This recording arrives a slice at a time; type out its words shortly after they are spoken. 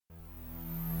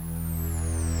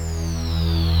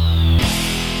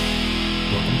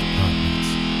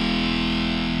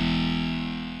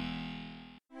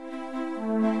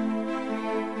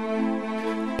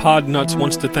Podnuts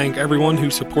wants to thank everyone who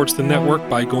supports the network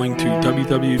by going to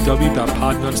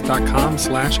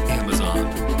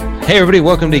www.podnuts.com/Amazon. Hey everybody,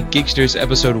 welcome to Geeksters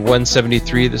episode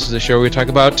 173. This is a show where we talk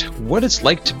about what it's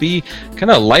like to be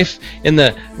kind of life in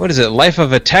the, life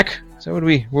of a tech? Is that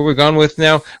where we're gone with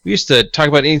now? We used to talk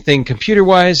about anything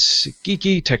computer-wise,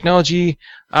 geeky, technology.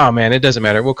 Oh man, it doesn't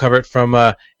matter. We'll cover it from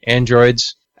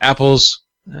Androids, Apples,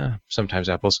 sometimes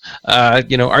Apples,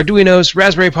 Arduinos,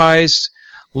 Raspberry Pis,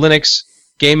 Linux,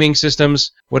 gaming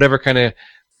systems, whatever kind of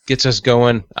gets us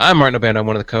going. I'm Martin O'Band. I'm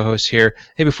one of the co-hosts here.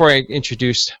 Hey, before I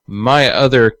introduce my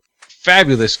other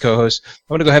fabulous co-host, I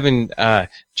want to go ahead and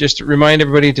just remind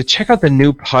everybody to check out the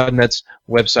new Podnuts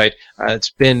website.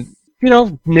 It's been,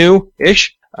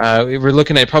 new-ish. We're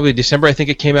looking at probably December, I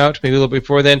think it came out, maybe a little bit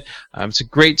before then. It's a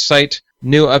great site,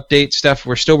 new update stuff.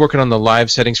 We're still working on the live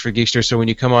settings for Geekster, so when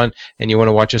you come on and you want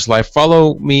to watch us live,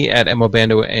 follow me at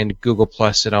Mobando and Google+,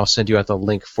 and I'll send you out the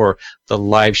link for the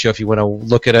live show if you want to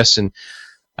look at us and,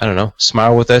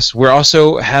 smile with us. We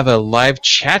also have a live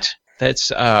chat.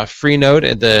 That's free node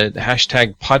at the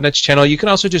hashtag Podnuts channel. You can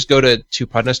also just go to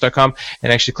podnuts.com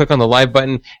and actually click on the live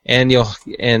button, and you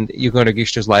go to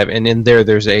Geeksters Live, and in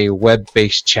there's a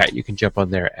web-based chat. You can jump on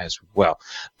there as well.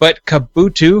 But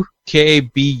Kabuto,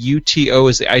 Kabuto,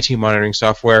 is the IT monitoring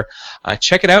software.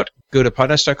 Check it out. Go to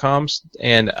podnuts.com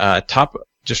and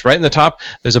just right in the top,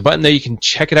 there's a button there. You can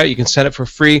check it out. You can set it for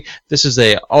free. This is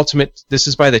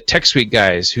by the Tech Suite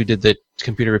guys who did the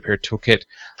computer repair toolkit.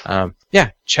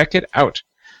 Check it out.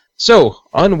 So,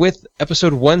 on with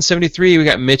episode 173. We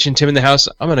got Mitch and Tim in the house.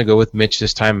 I'm going to go with Mitch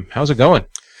this time. How's it going?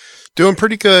 Doing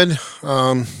pretty good.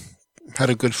 Had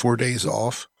a good 4 days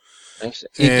off. Nice.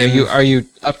 Are you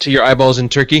up to your eyeballs in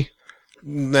turkey?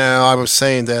 No, I was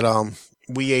saying that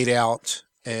we ate out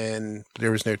and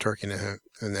there was no turkey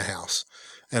in the house.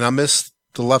 And I missed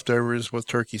the leftovers with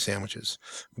turkey sandwiches.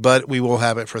 But we will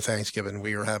have it for Thanksgiving.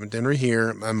 We are having dinner here,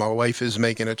 and my wife is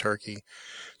making a turkey.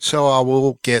 So I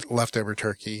will get leftover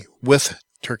turkey with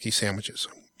turkey sandwiches.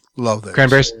 Love those.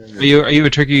 Cranberries? Are you a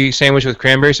turkey sandwich with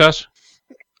cranberry sauce?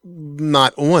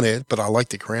 Not on it, but I like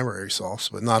the cranberry sauce,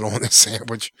 but not on the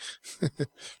sandwich.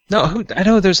 No, I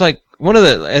know there's like one of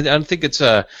the, I don't think it's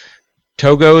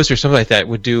Togo's or something like that,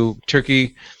 would do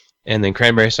turkey and then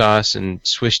cranberry sauce and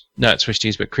not Swiss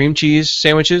cheese, but cream cheese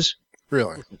sandwiches.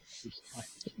 Really?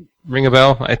 Ring a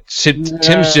bell?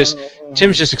 Tim's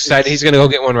just excited. He's going to go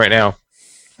get one right now.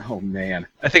 Oh, man.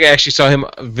 I think I actually saw him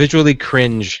visually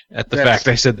cringe at the fact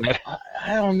I said that.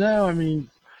 I don't know. I mean,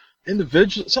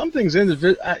 some things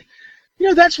individual.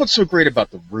 That's what's so great about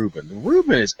the Reuben. The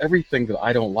Reuben is everything that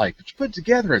I don't like. But you put it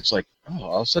together, it's like,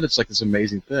 all of a sudden it's like this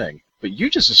amazing thing. But you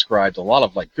just described a lot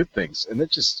of like good things, and that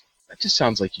just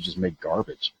sounds like you just make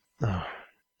garbage. Oh,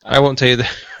 I won't tell you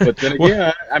that. But then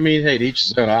again, I mean, hey, to each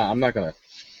his own. I'm not going to,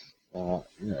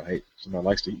 hey, somebody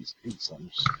likes to eat something,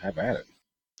 just have at it.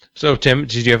 So, Tim,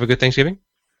 did you have a good Thanksgiving?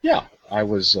 Yeah, I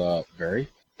was very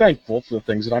thankful for the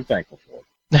things that I'm thankful for.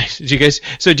 Nice. Did you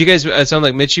guys sound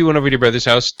like Mitch, you went over to your brother's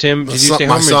house. Tim, did you stay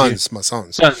home? My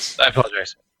sons. Sons, I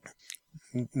apologize.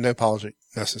 No apology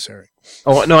necessary.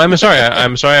 Oh, no, I'm sorry.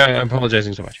 I'm sorry. I'm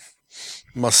apologizing so much.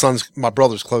 My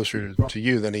brother's closer to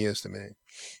you than he is to me.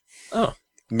 Oh,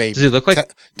 maybe. Does he look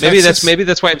like? Maybe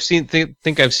that's why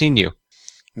think I've seen you.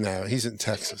 No, he's in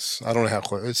Texas. I don't know how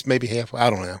close. It's maybe halfway. I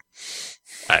don't know.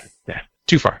 Yeah,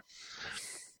 too far.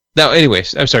 No,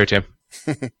 anyways, I'm sorry, Tim.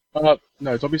 No,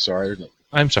 don't be sorry.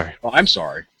 I'm sorry. Well, I'm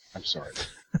sorry.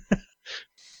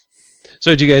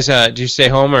 So, did you stay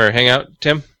home or hang out,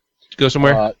 Tim? Did you go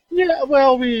somewhere? Yeah.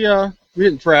 Well, we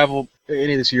didn't travel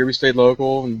any this year. We stayed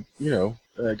local, and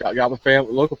got with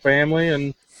local family,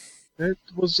 and it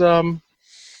was it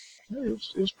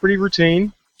was pretty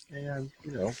routine, and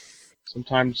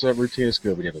sometimes routine is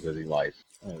good when you have a busy life.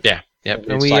 Yeah.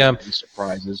 And we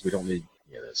surprises. We don't need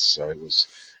this. So it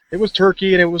was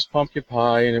turkey, and it was pumpkin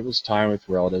pie, and it was time with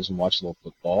relatives and watch a little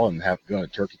football, and go to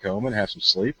turkey coma and have some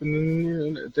sleep,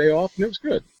 and then a day off, and it was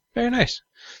good. Very nice.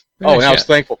 I was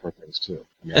thankful for things too.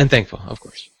 Yeah. And thankful, of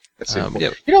course. That's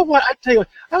You know what? I tell you what.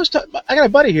 I got a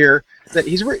buddy here that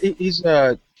he's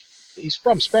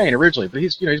from Spain originally, but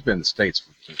he's been in the States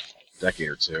for a decade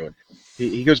or two, and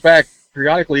he goes back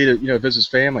periodically to visit his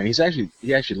family. And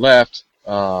he actually left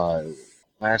early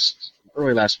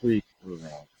last week or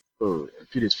a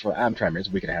few days before. I'm trying to remember, it's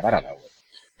a week and a half. I don't know.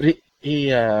 But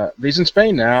he's in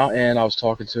Spain now, and I was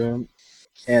talking to him,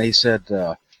 and he said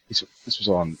this was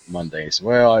on Monday. He said,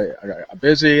 "Well, I'm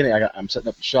busy, and I'm setting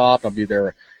up the shop. I'll be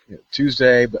there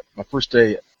Tuesday, but my first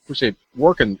day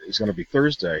working is going to be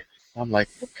Thursday." I'm like,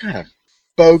 what kind of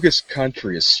bogus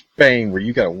country is Spain where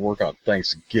you got to work on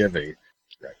Thanksgiving?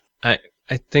 I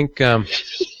I think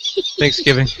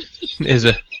Thanksgiving is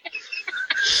a.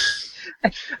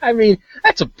 I mean,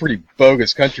 that's a pretty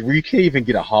bogus country where you can't even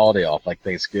get a holiday off like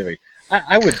Thanksgiving.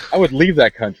 I would leave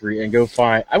that country and go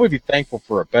find. I would be thankful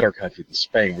for a better country than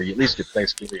Spain, where you at least get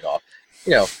Thanksgiving off.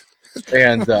 You know,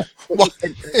 and well,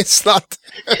 it's not.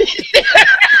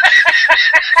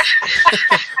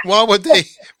 Why would they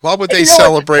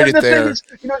celebrate it there?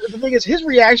 The thing is, his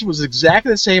reaction was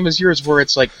exactly the same as yours, where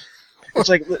it's like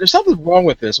there's something wrong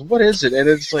with this. What is it? And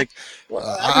it's like,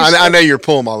 well, I know you're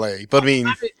pulling my leg, but I mean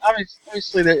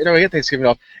obviously, I get Thanksgiving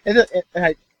off, and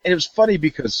it was funny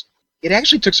because it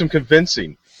actually took some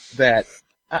convincing that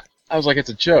I was like, it's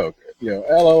a joke,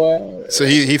 LOL. So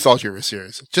he thought you were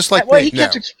serious, just like well, me. He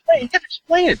kept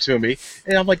explaining it to me,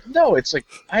 and I'm like, no, it's like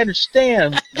I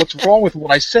understand what's wrong with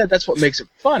what I said. That's what makes it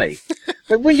funny.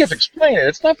 But when you have to explain it,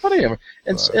 it's not funny. And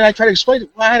I try to explain it.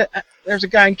 Well, there's a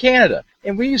guy in Canada,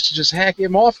 and we used to just hack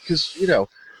him off because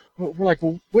we're like,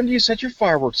 well, when do you set your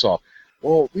fireworks off?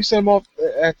 Well, we set them off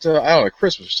at I don't know,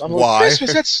 Christmas. I'm like, why?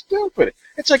 Christmas? That's stupid.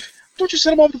 It's like, don't you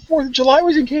set them off the 4th of July? I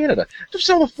was in Canada. Don't you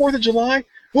set them off the 4th of July?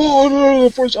 Oh, no,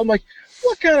 the 4th. I'm like,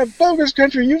 what kind of bogus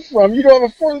country are you from? You don't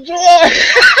have a 4th of July.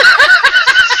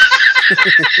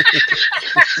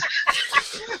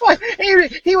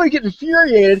 He would get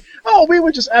infuriated. Oh, we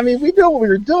would we knew what we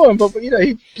were doing, but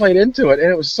he played into it,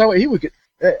 and it was so he would get.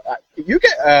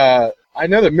 I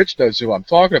know that Mitch knows who I'm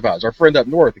talking about. It's our friend up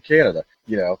north in Canada.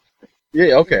 Yeah.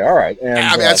 Okay. All right.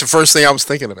 And that's the first thing I was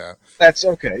thinking about. That's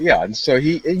okay. Yeah. And so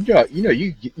you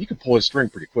can pull his string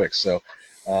pretty quick. So.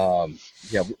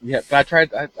 But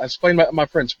I explained my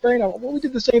friend Spain. Well, we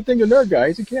did the same thing to Nerd Guy.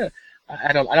 He's in Canada.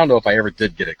 I don't know if I ever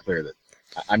did get it clear that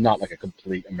I'm not like a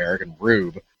complete American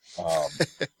rube.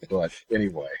 But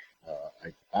anyway,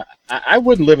 I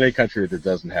wouldn't live in a country that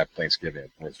doesn't have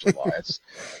Thanksgiving and 4th of July.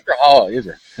 They're holidays.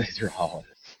 They're holidays.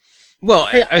 Well,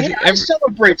 hey, I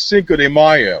celebrate Cinco de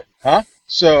Mayo, huh?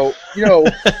 So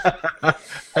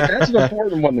that's an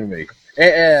important one to me.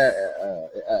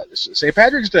 St.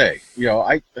 Patrick's Day. We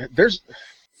can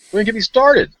get me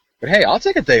started. But hey, I'll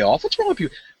take a day off. What's wrong with you?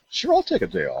 Sure, I'll take a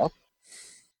day off.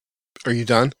 Are you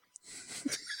done?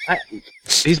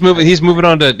 He's moving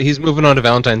on to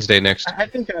Valentine's Day next. I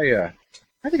think I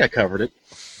covered it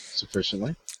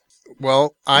sufficiently.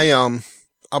 Well, I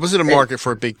was in the market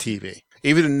for a big TV.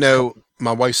 Even though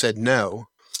my wife said no,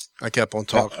 I kept on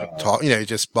talking,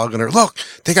 just bugging her. Look,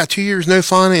 they got 2 years no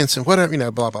financing,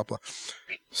 whatever, blah blah blah.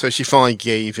 So she finally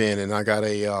gave in, and I got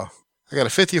a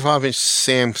 55-inch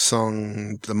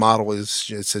Samsung. The model it's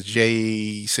a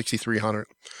J6300.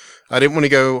 I didn't want to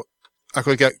go. I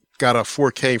could have got a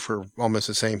 4K for almost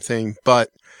the same thing,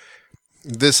 but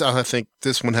I think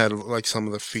this one had like some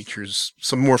more features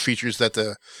that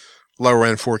the lower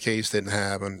end 4Ks didn't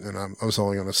have, and I was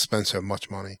only going to spend so much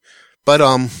money. But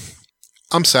I'm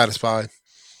satisfied.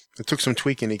 It took some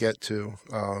tweaking to get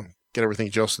everything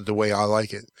adjusted the way I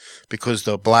like it, because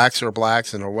the blacks are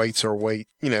blacks and the whites are white.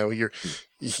 You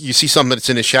see something that's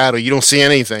in the shadow, you don't see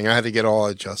anything. I had to get all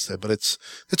adjusted, but it's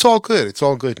all good. It's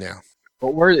all good now.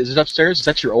 But where is it upstairs? Is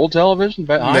that your old television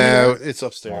behind you? No, it's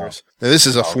upstairs. Wow. Now, this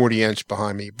is a 40-inch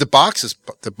behind me. The box is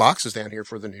down here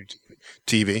for the new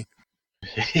TV.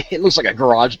 It looks like a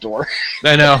garage door.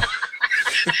 I know.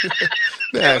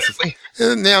 Now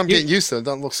I'm getting used to it. It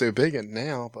doesn't look so big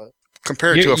now, but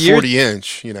compared to a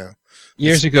 40-inch,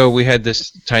 Years ago, we had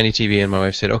this tiny TV, and my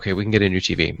wife said, okay, we can get a new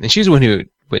TV. And she's the one who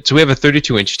went. So we have a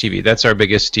 32-inch TV. That's our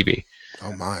biggest TV.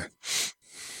 Oh, my.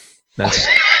 That's...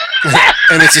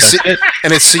 and it's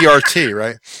CRT,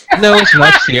 right? No, it's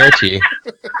not CRT.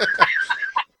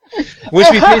 Which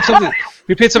we paid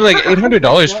something like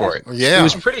 $800 for it. Yeah, it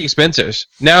was pretty expensive.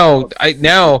 Now I had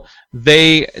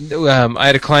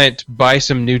a client buy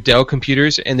some new Dell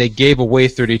computers, and they gave away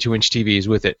 32-inch TVs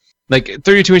with it. Like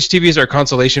 32-inch TVs are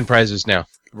consolation prizes now.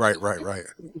 Right.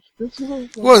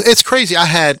 Well, it's crazy. I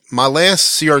had my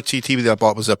last CRT TV that I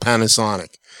bought was a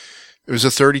Panasonic. It was a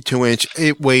 32-inch.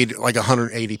 It weighed like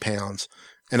 180 pounds.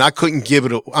 And I couldn't give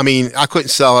it. I couldn't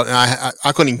sell it, and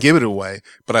I couldn't give it away.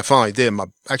 But I finally did. My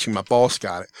boss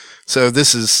got it. So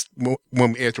this is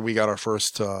after we got our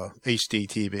first HD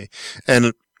TV,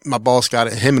 and my boss got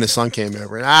it. Him and his son came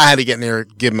over, and I had to get in there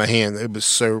and give him a hand. It was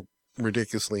so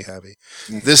ridiculously heavy.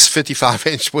 Mm-hmm. This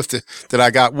 55-inch that I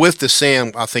got with the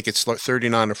SAM, I think it's like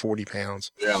 39 or 40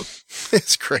 pounds. Yeah,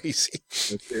 it's crazy.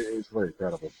 It's very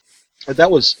incredible.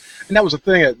 That was the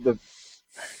thing.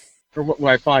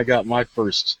 When I finally got my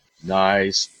first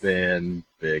nice, thin,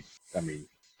 big,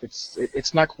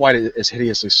 it's not quite as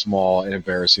hideously small and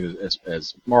embarrassing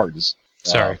as Martin's.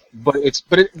 Sorry, but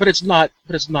it's not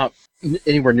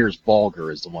anywhere near as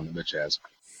vulgar as the one that Mitch has.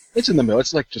 It's in the middle.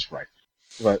 It's like just right.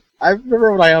 But I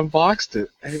remember when I unboxed it,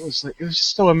 and it was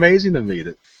just so amazing to me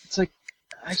that it's like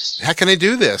How can I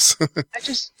do this? I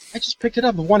just picked it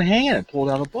up with one hand and pulled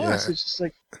out a box. Yeah. It's just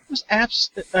like it was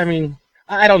I mean,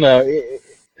 I don't know.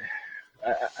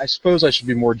 I suppose I should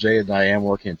be more jaded than I am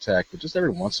working in tech, but just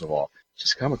every once in a while,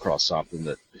 just come across something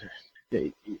that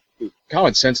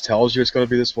common sense tells you it's going to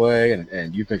be this way,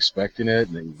 and you've been expecting it,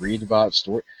 and then you read about the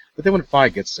story. But then when it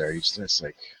finally gets there, it's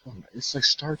like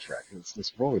Star Trek. It's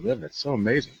this world we live in. It's so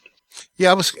amazing.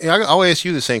 Yeah, I'll ask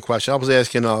you the same question. I was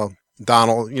asking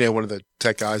Donald, one of the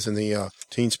tech guys in the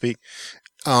TeenSpeak.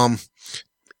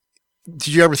 Did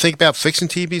you ever think about fixing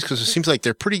TVs? Because it seems like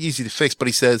they're pretty easy to fix, but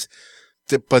he says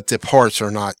but the parts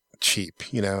are not cheap,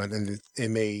 and it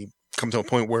may come to a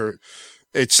point where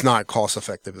it's not cost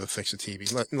effective to fix a TV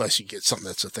unless you get something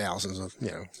that's thousands of,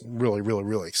 really, really,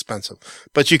 really expensive.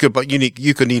 But you could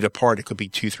need a part. It could be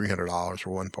 $200-$300 for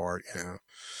one part,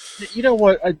 You know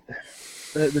what?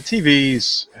 The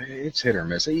TVs, it's hit or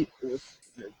miss. The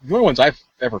only ones I've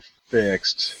ever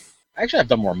fixed, actually, I've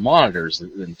done more monitors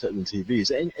than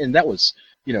TVs, and that was,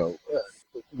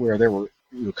 where there were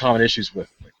common issues with,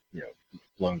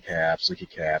 blown caps, leaky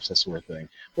caps, that sort of thing.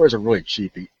 Whereas a really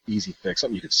cheap, easy fix,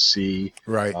 something you could see,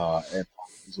 right, and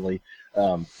easily.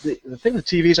 The thing with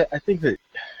TVs, I think that,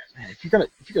 man, if you're gonna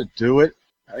do it,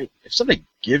 I mean, if somebody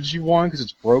gives you one because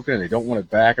it's broken and they don't want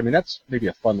it back, I mean, that's maybe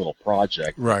a fun little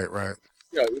project. Right.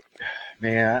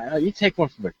 Man, you take one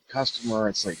from a customer,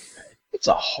 it's like it's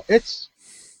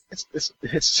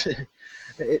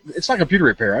not computer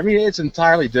repair. I mean, it's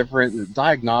entirely different.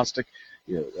 Diagnostic,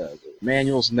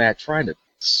 manuals and that, trying to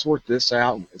sort this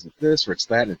out. Is it this or it's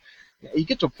that? And you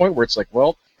get to a point where it's like,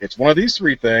 well, it's one of these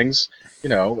three things.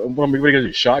 What are we going to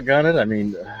do? Shotgun it? I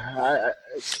mean, I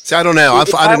don't know.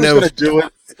 I don't know.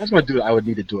 If I was going to do it, I would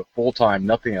need to do it full time,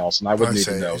 nothing else, and I wouldn't need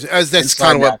to know. That's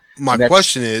kind of what my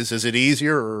question is. Is it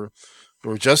easier or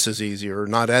just as easy or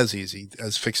not as easy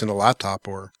as fixing a laptop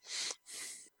or?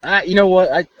 You know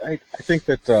what? I think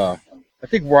that I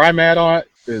think where I'm at on it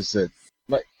is that,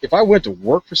 like, if I went to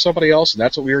work for somebody else and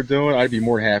that's what we were doing, I'd be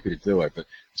more than happy to do it. But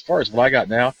as far as what I got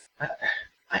now,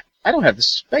 I don't have the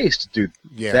space to do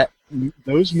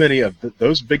those many of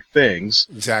those big things.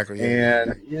 Exactly.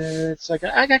 And it's like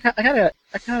I kind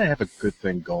of have a good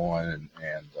thing going,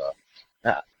 and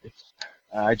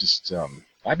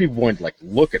I'd be willing to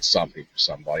look at something for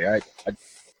somebody.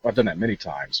 I've done that many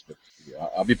times, but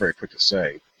I'll be very quick to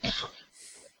say this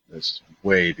is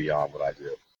way beyond what I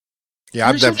do. Yeah,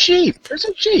 They're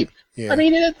so cheap. Yeah. I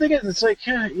mean, it's like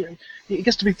it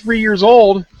gets to be 3 years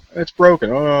old and it's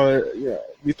broken. Oh, yeah.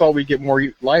 We thought we'd get more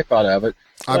life out of it.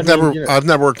 I've never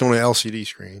worked on an LCD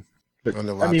screen. But on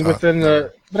the laptop. I mean,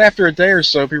 but after a day or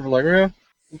so, people are like, well,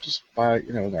 we'll just buy,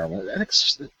 another one. They're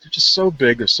just so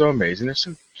big. They're so amazing. They're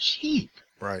so cheap.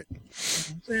 Right.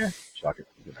 Yeah, shock it.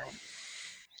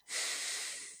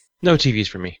 No TVs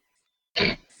for me.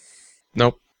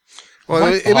 Nope.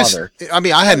 Well, it was. I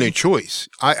mean, I had no choice.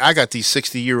 I got these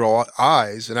 60-year-old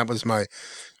eyes, and that was my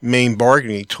main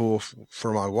bargaining tool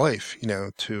for my wife.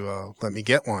 To let me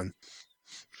get one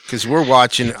because we're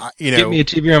watching. Get me a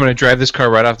TV. I'm going to drive this car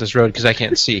right off this road because I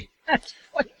can't see. That's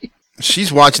funny.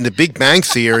 She's watching The Big Bang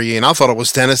Theory, and I thought it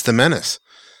was Dennis the Menace.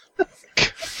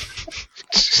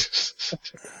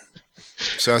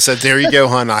 So I said, "There you go,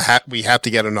 hon. We have to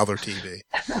get another TV."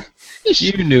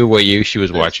 You knew what she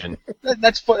was watching.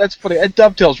 That's funny. It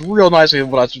dovetails real nicely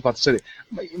with what I was about to say.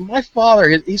 My father,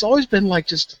 he's always been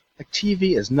just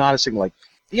TV is not a thing. Like,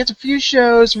 he has a few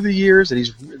shows through the years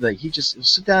that he'll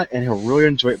sit down and he'll really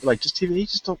enjoy it. But just TV, he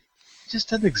just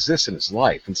doesn't exist in his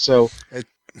life. And so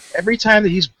every time that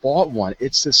he's bought one,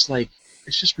 it's just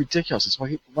it's just ridiculous. It's why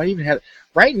he even had it.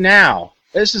 Right now,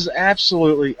 this is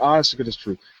absolutely honest to goodness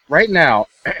truth. Right now,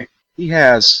 he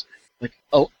has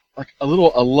a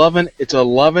little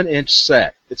 11-inch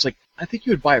set. It's I think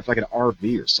you would buy it for an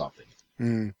RV or something.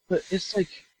 Mm. But it's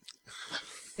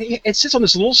it sits on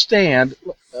this little stand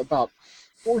about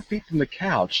 4 feet from the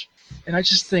couch, and I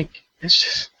just think it's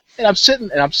just. And I'm sitting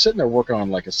there working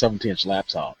on a 17-inch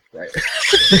laptop, right?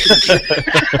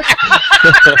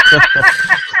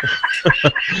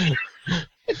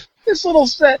 This little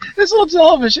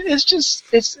television, it's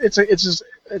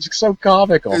so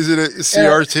comical. Is it a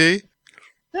CRT?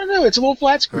 No, it's a little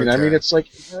flat screen. Okay. I mean, it's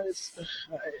if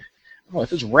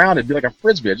it's round, it'd be like a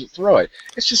frisbee. I'd just throw it.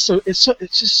 It's just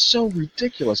so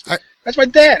ridiculous. That's my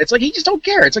dad. It's he just don't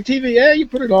care. It's like TV. Yeah, you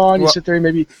put it on, you sit there, and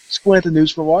maybe squint at the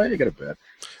news for a while, you get a bed.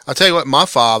 I'll tell you what, my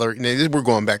father, we're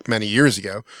going back many years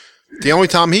ago. The only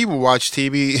time he would watch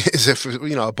TV is if,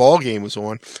 a ball game was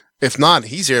on. If not,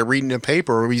 he's there reading the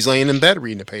paper, or he's laying in bed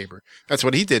reading the paper. That's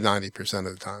what he did 90%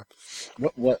 of the time.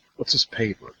 What's this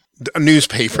paper? A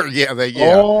newspaper, yeah.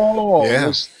 Oh,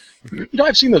 yeah.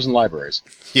 I've seen those in libraries.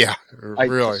 Yeah,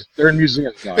 really. They're in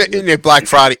museums now. Black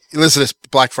Friday. Listen to this.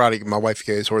 Black Friday, my wife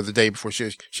goes, or the day before,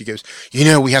 she goes,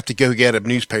 we have to go get a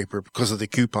newspaper because of the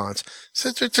coupons. So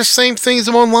it's the same thing as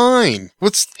them online.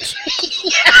 What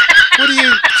do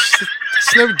you?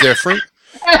 It's no different.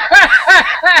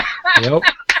 Yep.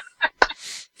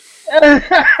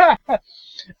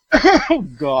 Oh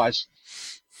gosh,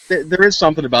 there is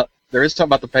something about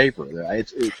the paper.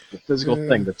 It's the physical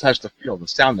thing, the touch, the feel, the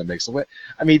sound that makes it.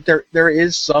 I mean, there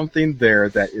is something there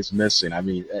that is missing. I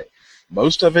mean,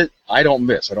 most of it I don't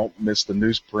miss. I don't miss the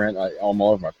newsprint. I'm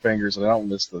all over my fingers, and I don't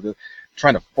miss the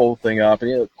trying to fold thing up.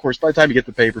 And of course, by the time you get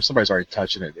the paper, somebody's already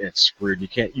touching it. It's screwed.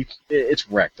 It's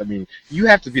wrecked. I mean, you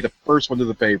have to be the first one to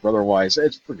the paper, otherwise,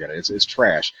 forget it. It's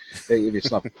trash.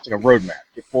 It's like a road map.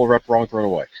 You fold it up wrong, throw it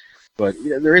away. But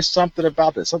there is something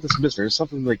about this. Something's missing. There's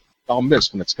something like I'll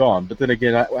miss when it's gone. But then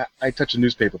again, I touch a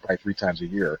newspaper probably 3 times a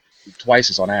year. Twice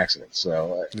is on accident.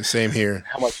 So the same here.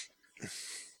 How much?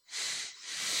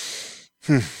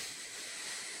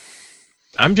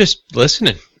 I'm just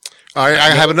listening. I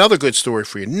have another good story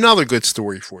for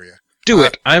you. Do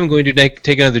it. I'm going to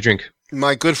take another drink.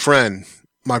 My good friend,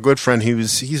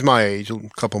 he's my age, a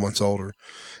couple months older.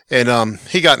 And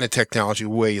he got into technology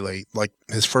way late. Like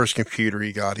his first computer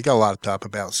he got a laptop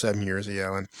about 7 years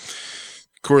ago. And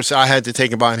of course I had to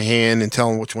take him by the hand and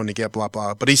tell him which one to get, blah,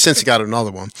 blah. But he's since got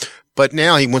another one. But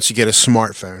now he wants to get a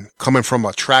smartphone. Coming from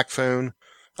a track phone.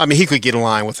 I mean, he could get in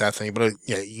line with that thing, but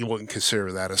you wouldn't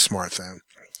consider that a smartphone.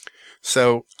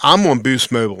 So I'm on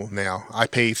Boost Mobile now. I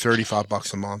pay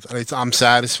 $35 a month. I'm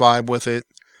satisfied with it,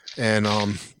 and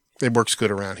it works good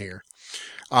around here.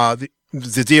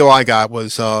 The deal I got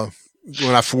was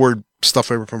when I forwarded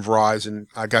stuff over from Verizon.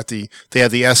 I got they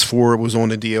had the S4. It was on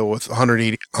the deal with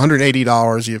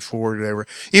 $180. You forward it over,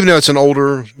 even though it's an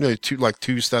older,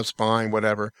 2 steps behind,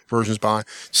 whatever versions behind.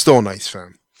 Still a nice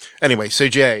phone. Anyway, so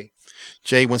Jay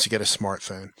wants to get a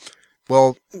smartphone.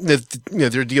 Well,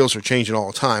 their deals are changing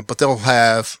all the time, but they'll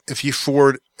have, if you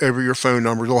forward over your phone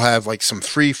number, they'll have like some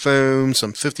free phones,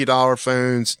 some $50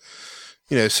 phones,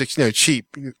 cheap.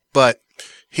 But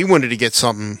he wanted to get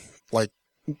something like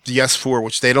the S4,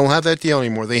 which they don't have that deal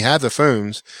anymore. They have the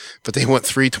phones, but they want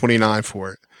 $329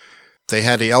 for it. They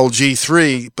had the LG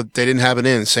 3, but they didn't have it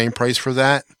in. Same price for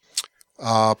that.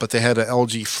 But they had an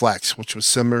LG Flex, which was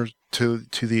similar to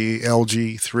the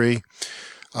LG 3.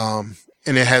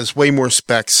 And it has way more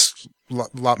specs,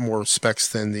 lot more specs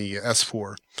than the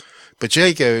S4. But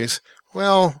Jay goes,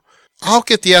 well, I'll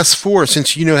get the S4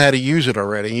 since you know how to use it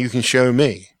already and you can show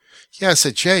me. Yeah, I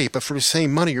said, Jay, but for the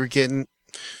same money, you're getting,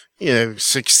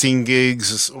 16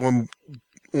 gigs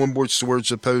onboard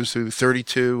storage opposed to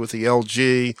 32 with the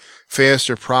LG,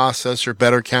 faster processor,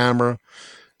 better camera.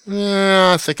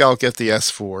 I think I'll get the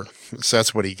S4. So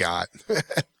that's what he got.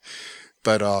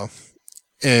 But,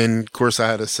 and of course I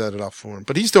had to set it up for him,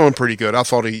 but he's doing pretty good. I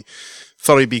thought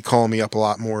he'd be calling me up a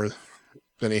lot more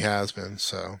than he has been.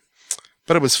 So,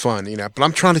 but it was fun, but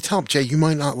I'm trying to tell him, Jay, you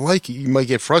might not like it. You might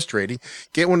get frustrated.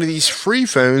 Get one of these free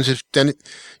phones. Then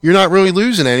you're not really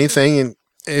losing anything. And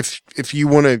if you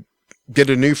want to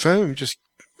get a new phone, just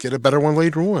get a better one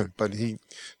later on. But he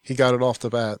got it off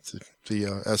the bat, the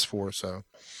S4. So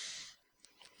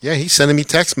yeah, he's sending me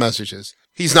text messages.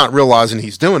 He's not realizing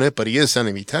he's doing it, but he is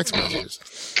sending me text messages.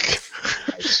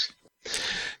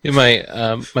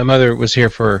 My mother was here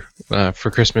for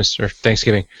Christmas or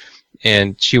Thanksgiving,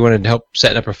 and she wanted help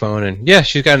setting up her phone. And yeah,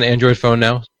 she's got an Android phone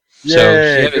now.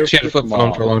 Yay, so she had a flip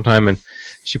phone for a long time, and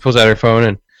she pulls out her phone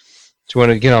and she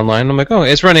wanted to get online. I'm like, oh,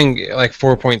 it's running like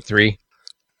 4.3,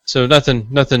 so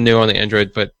nothing new on the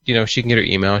Android. But she can get her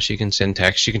email, she can send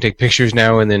text, she can take pictures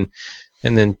now, and then.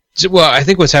 Well, I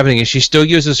think what's happening is she still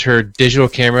uses her digital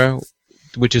camera,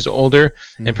 which is older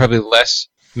and probably less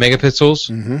megapixels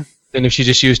than if she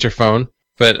just used her phone.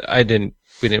 But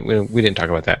we didn't talk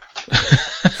about that.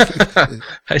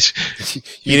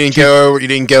 You didn't go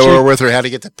over with her how to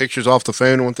get the pictures off the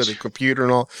phone onto the computer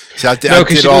and all. No,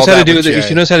 because she knows how to do it.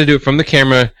 She knows how to do it from the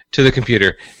camera to the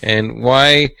computer. And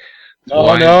why?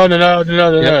 No.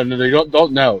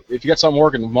 Don't no. If you got something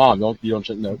working with Mom, don't do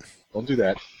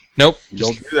that. Nope.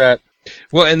 Don't do that.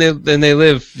 Well, and they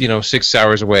live, 6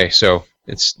 hours away, so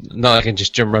it's not like I can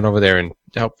just run over there and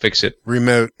help fix it.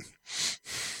 Remote.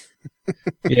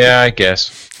 Yeah, I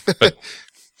guess. But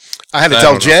I had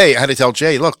to tell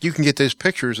Jay, look, you can get those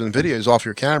pictures and videos off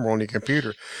your camera on your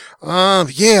computer.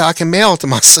 Yeah, I can mail it to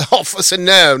myself. I said,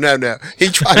 no. He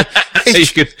tried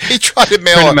to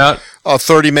mail out a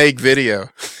 30 meg video.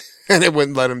 and it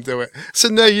wouldn't let him do it. So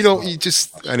no, you don't. You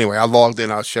just anyway. I logged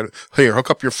in. I showed here.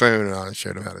 Hook up your phone, and I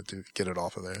showed him how to get it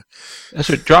off of there. That's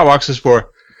what Dropbox is for.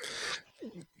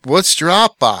 What's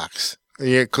Dropbox?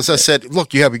 Yeah, because I said,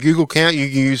 look, you have a Google account. You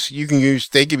can use.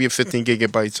 They give you 15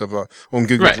 gigabytes of on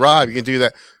Google Right. Drive. You can do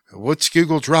that. What's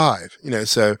Google Drive?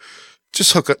 So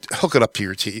just hook it up to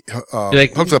your hook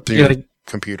it up to your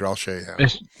computer. I'll show you how.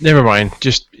 Never mind.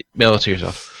 Just mail it to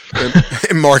yourself.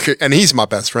 And Mark, and he's my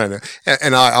best friend,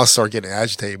 and I'll start getting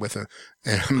agitated with him.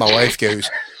 And my wife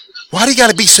goes, "Why do you got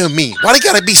to be so mean? Why do you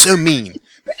got to be so mean?"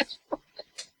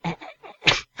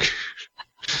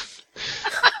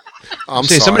 I'm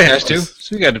See, sorry. somebody has to.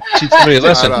 So we got to teach somebody a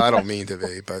lesson. I don't mean to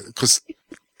be, but because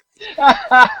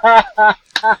I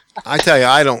tell you,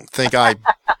 I don't think everything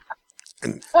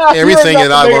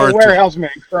that I learned. Warehouse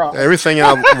man cry. Everything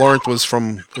I learned was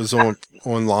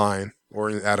online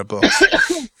or out of books.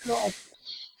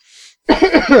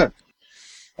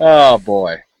 Oh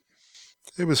boy,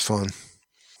 It was fun.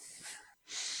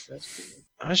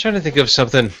 I was trying to think of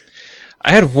something.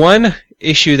 I had one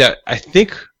issue that I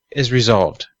think is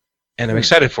resolved, and I'm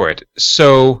excited for it.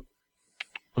 So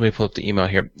let me pull up the email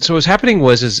here. So what's happening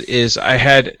is I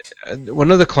had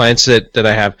one of the clients that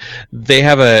I have. They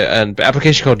have an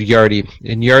application called Yardi,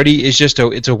 and Yardi is just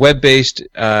it's a web-based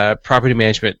property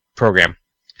management program.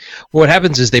 What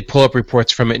happens is they pull up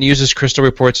reports from it and uses Crystal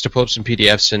Reports to pull up some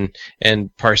PDFs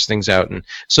and parse things out. And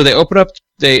so they open up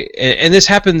and this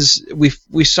happens.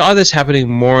 We saw this happening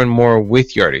more and more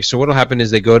with Yardi. So what will happen is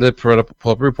they go to pull up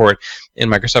a report in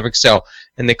Microsoft Excel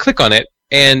and they click on it,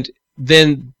 and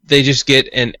then they just get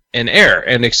an error,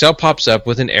 and Excel pops up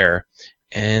with an error,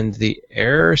 and the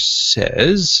error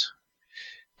says,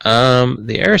 I'm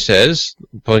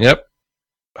pulling it up.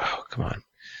 Oh, come on.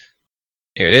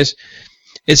 Here it is.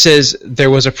 It says there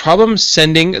was a problem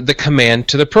sending the command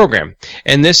to the program,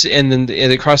 and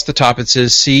then across the top it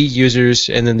says C users,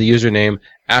 and then the username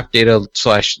appdata /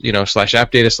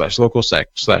 appdata / local /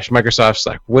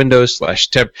 Microsoft / Windows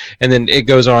 / temp, and then it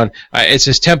goes on. It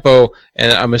says tempo,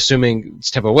 and I'm assuming it's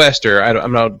Tempo West, or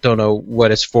don't know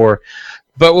what it's for.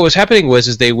 But what was happening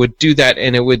was they would do that,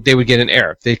 and they would get an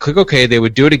error. They click OK, they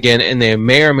would do it again, and they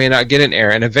may or may not get an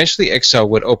error, and eventually Excel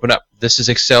would open up. This is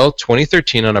Excel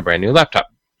 2013 on a brand new laptop.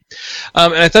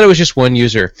 And I thought it was just one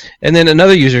user. And then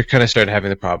another user kind of started having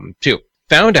the problem too.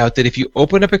 Found out that if you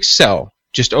open up Excel,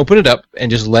 just open it up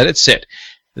and just let it sit,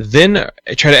 then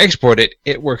try to export it,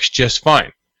 it works just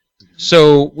fine.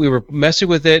 So we were messing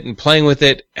with it and playing with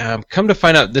it. Come to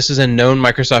find out, this is a known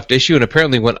Microsoft issue, and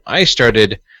apparently when I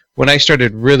started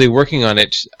really working on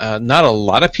it, not a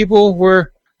lot of people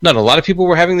were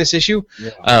having this issue.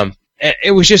 Yeah.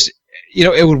 It was just,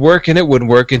 it would work and it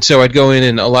wouldn't work, and so I'd go in,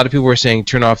 and a lot of people were saying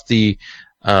turn off the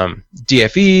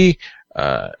DFE,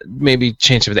 maybe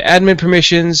change some of the admin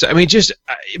permissions. I mean, just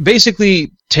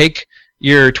basically take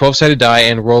your 12-sided die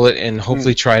and roll it, and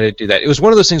hopefully try to do that. It was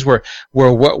one of those things where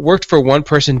what worked for one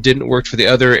person didn't work for the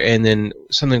other, and then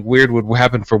something weird would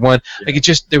happen for one. Like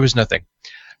there was nothing.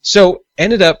 So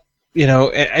ended up,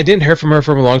 I didn't hear from her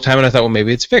for a long time, and I thought, well,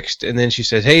 maybe it's fixed. And then she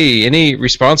says, hey, any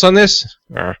response on this?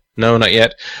 No, not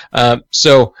yet.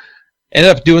 So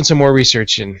ended up doing some more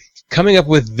research and coming up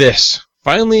with this.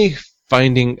 Finally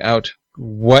finding out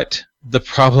what the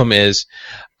problem is.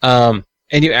 And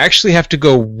you actually have to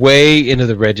go way into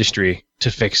the registry to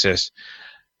fix this.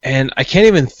 And I can't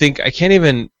even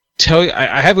tell you.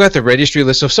 I have got the registry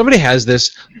list, so if somebody has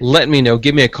this, let me know.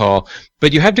 Give me a call.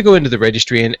 But you have to go into the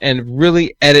registry and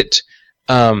really edit.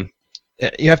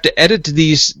 You have to edit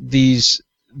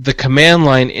the command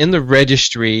line in the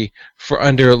registry for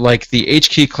under like the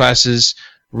HKey classes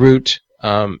root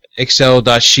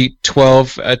Excel.sheet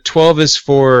 12. 12 is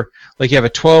for like you have a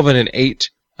 12 and an 8.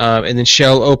 And then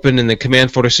shell open in the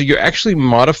command folder. So you're actually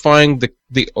modifying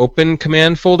the open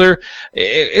command folder.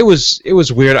 It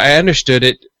was weird. I understood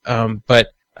it, but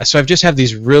so I've just have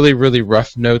these really, really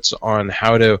rough notes on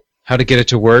how to get it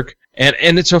to work, and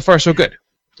it's so far so good.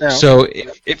 Yeah. So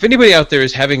if anybody out there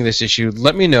is having this issue,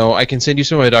 let me know. I can send you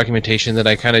some of my documentation that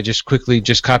I kind of just quickly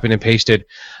copied and pasted.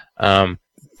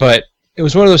 But it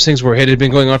was one of those things where it had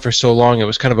been going on for so long. It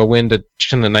was kind of a win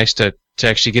kind of nice to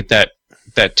actually get that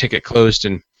ticket closed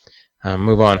and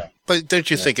move on. But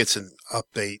don't you think it's an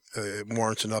update?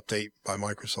 Warrants an update by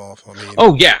Microsoft. I mean,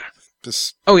 oh yeah,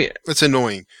 it's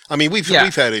annoying. I mean, we've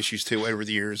had issues too over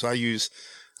the years. I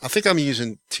think I'm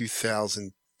using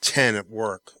 2010 at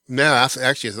work. No,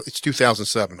 actually, it's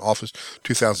 2007, Office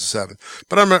 2007.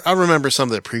 But I remember some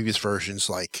of the previous versions,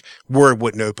 like Word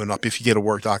wouldn't open up. If you get a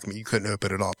Word document, you couldn't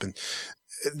open it up, and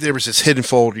there was this hidden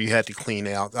folder you had to clean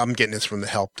out. I'm getting this from the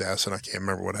help desk, and I can't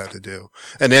remember what I had to do.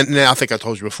 And then now I think I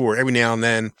told you before. Every now and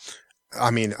then,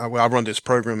 I mean, I run this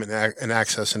program in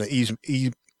Access, and it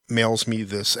emails me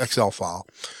this Excel file.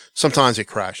 Sometimes it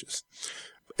crashes.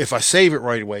 If I save it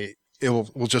right away, it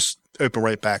will just open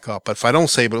right back up. But if I don't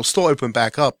save it, it'll still open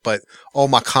back up. But all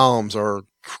my columns are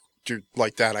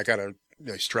like that. I gotta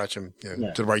stretch them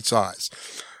to the right size.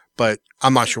 But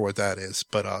I'm not sure what that is.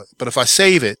 But if I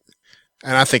save it,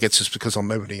 and I think it's just because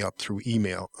I'm opening up through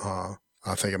email,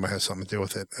 I think it might have something to do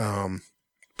with it.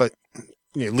 But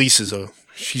Lisa's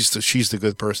she's the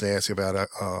good person to ask about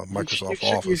Microsoft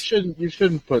Office. You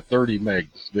shouldn't put 30 meg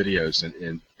videos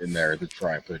in there to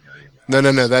try and put in your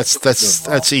email. No.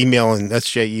 That's email, and that's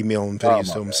Jay emailing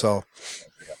videos to himself.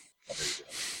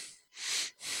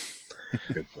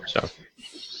 Good for So.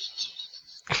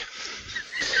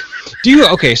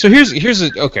 So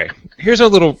here's a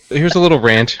little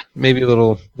rant, maybe a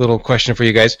little question for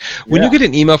you guys. When you get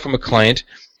an email from a client,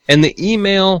 and the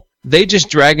email, they just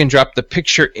drag and drop the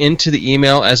picture into the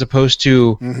email as opposed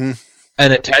to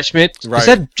an attachment. Right. Does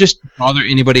that just bother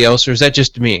anybody else, or is that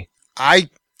just me?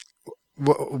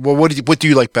 What do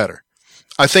you like better?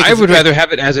 I think I would rather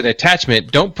have it as an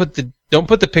attachment. Don't put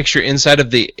the picture inside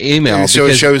of the email. So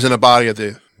it shows in the body of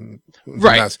the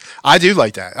right. Mess. I do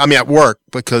like that. I mean, at work,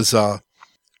 because I'm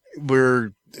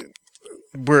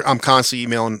constantly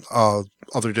emailing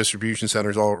other distribution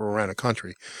centers all around the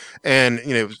country, and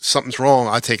if something's wrong,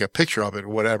 I take a picture of it or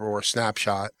whatever, or a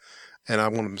snapshot, and I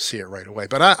want them to see it right away.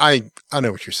 But I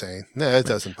know what you're saying. No, it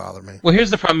doesn't bother me. Well,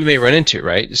 here's the problem you may run into,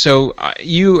 right? So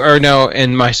you are now,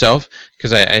 and myself,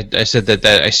 because I said that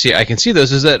I can see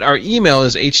those, is that our email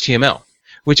is HTML,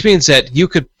 which means that you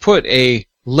could put a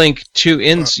link to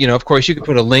of course you could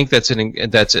put a link that's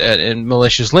a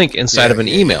malicious link inside of an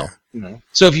email. Yeah.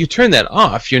 So if you turn that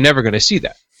off, you're never going to see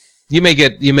that. You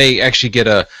may actually get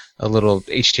a little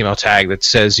HTML tag that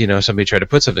says somebody tried to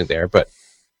put something there, but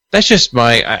that's just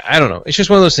I don't know. It's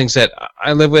just one of those things that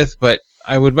I live with, but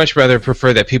I would much rather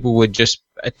prefer that people would just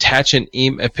attach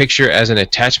a picture as an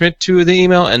attachment to the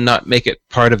email and not make it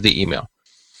part of the email.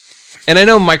 And I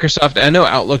know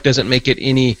Outlook doesn't make it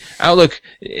any. Outlook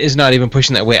is not even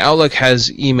pushing that way. Outlook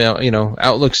has email.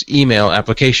 Outlook's email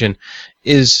application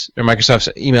or Microsoft's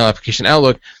email application.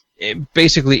 Outlook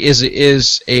basically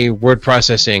is a word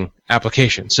processing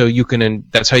application. So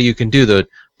that's how you can do the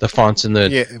fonts and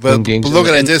the but look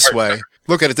at it this way.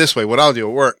 Look at it this way. What I'll do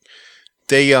at work,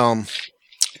 they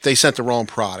sent the wrong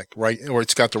product, right, or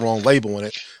it's got the wrong label in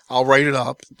it. I'll write it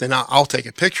up, then I'll take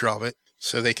a picture of it,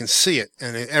 so they can see it,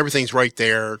 and everything's right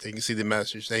there. They can see the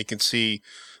message. They can see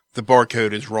the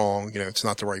barcode is wrong. It's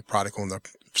not the right product on the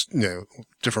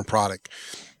different product.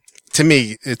 To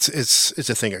me, it's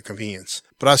a thing of convenience.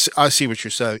 But I see what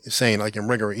you're saying. Like in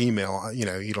regular email,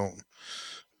 you don't.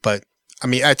 But I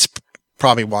mean, that's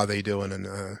probably why they do it in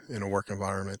a work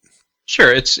environment.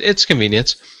 Sure, it's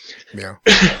convenience. Yeah.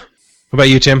 What about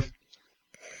you, Tim?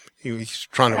 He's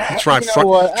trying to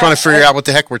figure out what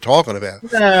the heck we're talking about.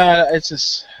 It's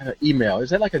just email.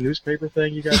 Is that like a newspaper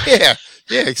thing you guys?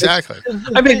 Yeah, exactly.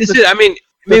 Maybe it's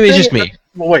just me.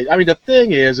 Well, wait. I mean, the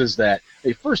thing is that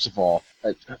first of all,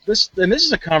 this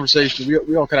is a conversation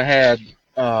we all kind of had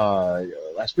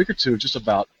last week or two, just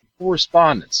about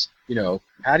correspondence.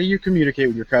 How do you communicate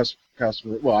with your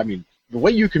customer? Well, I mean, the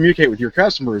way you communicate with your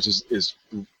customers is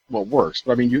what works.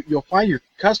 But I mean, you'll find your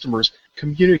customers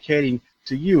communicating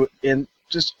to you in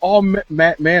just all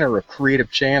manner of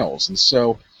creative channels. And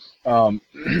so, the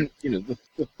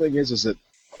thing is that,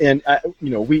 and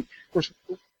we of course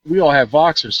we all have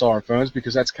Vox installed on our phones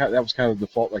because that was kind of the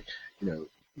default, what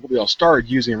we all started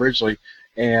using originally,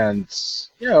 and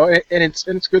and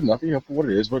it's good enough, for what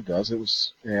it is, what it does. It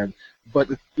was, but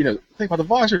the thing about the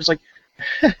Voxer is like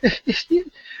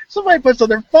somebody puts on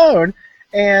their phone,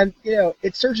 and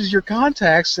it searches your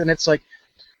contacts, and it's like.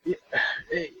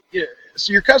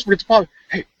 So your customer gets a problem.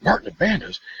 Hey, Martin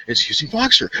Abandos is using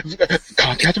Voxer.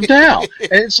 Contact him now.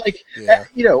 And it's like,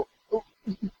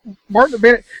 Martin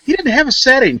Abandos, he didn't have a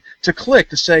setting to click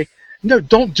to say, no,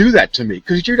 don't do that to me,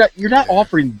 because you're not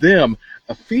offering them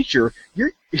a feature.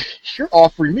 You're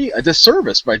offering me a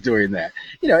disservice by doing that.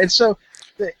 And so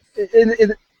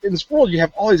in this world, you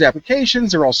have all these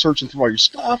applications. They're all searching through all your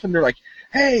stuff, and they're like,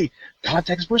 hey,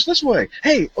 contact this person this way.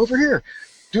 Hey, over here.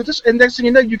 Do this, and next thing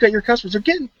you know, you got your customers.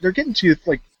 They're getting to you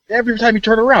like every time you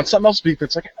turn around, something else beeps.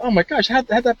 It's like, oh my gosh, how'd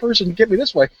that person get me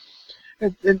this way?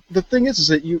 And the thing is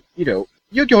that you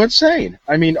go insane.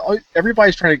 I mean,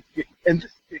 everybody's trying to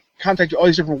contact you all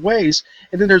these different ways,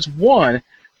 and then there's one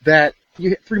that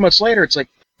 3 months later, it's like,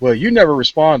 well, you never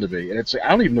respond to me, and it's like,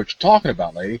 I don't even know what you're talking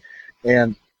about, lady.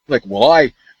 And Like, well,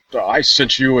 I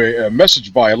sent you a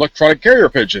message by electronic carrier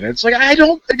pigeon. And it's like, I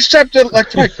don't accept an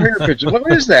electronic carrier pigeon.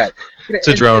 What is that? It's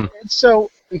a drone. And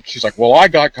so she's like, well, I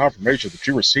got confirmation that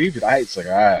you received it. It's like,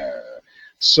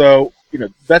 So,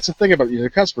 that's the thing about the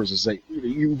customers is that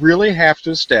you really have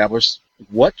to establish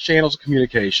what channels of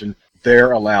communication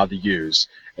they're allowed to use.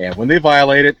 And when they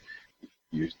violate it,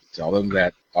 you tell them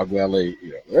that I'll gladly,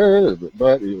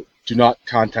 but do not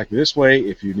contact me this way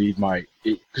if you need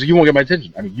because you won't get my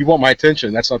attention. I mean, you want my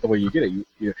attention. That's not the way you get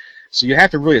it. So you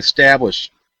have to really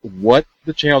establish what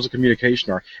the channels of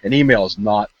communication are. And email is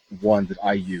not one that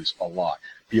I use a lot.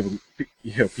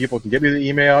 People can get me the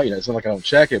email. It's not like I don't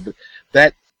check it, but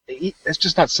that's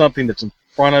just not something that's in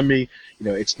front of me.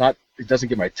 It's not. It doesn't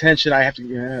get my attention. I have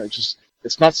to.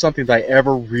 It's not something that I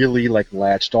ever really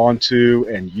latched onto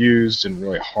and used and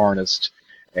really harnessed.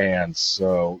 And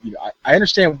so, I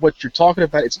understand what you're talking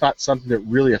about. It's not something that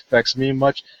really affects me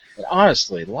much. And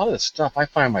honestly, a lot of the stuff I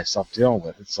find myself dealing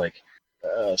with, it's like,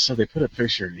 so they put a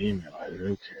picture in an email.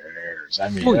 Who cares? I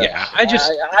mean,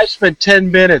 I spent 10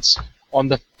 minutes on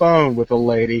the phone with a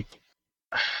lady.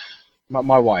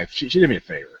 My wife, she did me a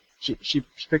favor. She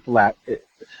picked the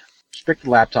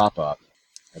laptop up.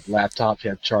 The laptop, she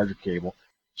had charger cable.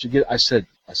 I said,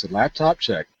 laptop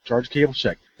check, charger cable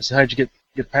check. I said, how'd you get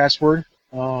the password?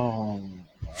 Oh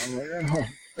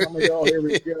my God, here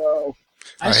we go.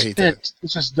 I hate that.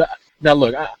 Now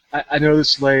look, I know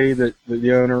this lady,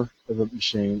 the owner of the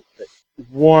machine,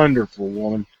 wonderful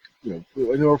woman. I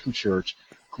know her from church,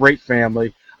 great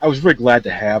family. I was really glad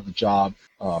to have the job.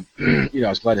 I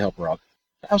was glad to help her out.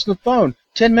 I was on the phone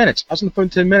 10 minutes.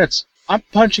 I'm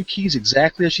punching keys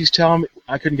exactly as she's telling me.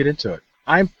 I couldn't get into it.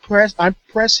 I'm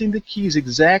pressing the keys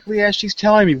exactly as she's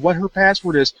telling me what her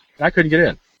password is, and I couldn't get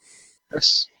in.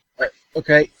 That's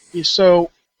okay.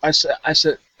 So I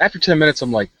said after 10 minutes,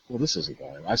 I'm like, well, this isn't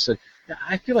going. I said,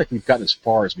 I feel like we've gotten as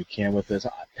far as we can with this.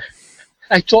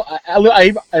 I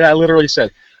literally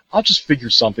said, I'll just figure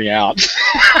something out.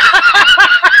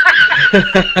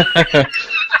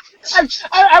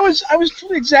 I was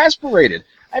truly exasperated.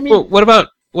 I mean, well, what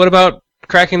about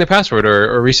cracking the password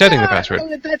or resetting the password?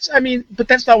 But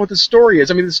that's not what the story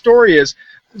is. I mean, the story is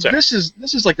this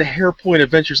is like the hairpoint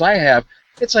adventures I have.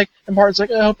 It's like, and Martin's like,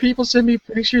 oh, people send me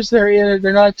pictures. They're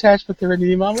not attached, but they're in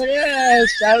the email. I'm like, yeah.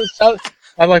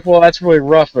 I'm like, well, that's really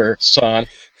rough, there, son.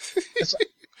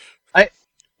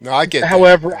 No, I get.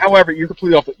 However, you're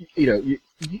completely off. You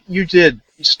did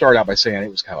start out by saying it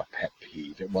was kind of a pet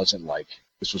peeve. It wasn't like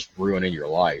this was ruining your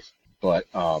life, but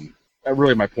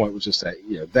really my point was just that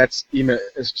that's email.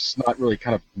 It's just not really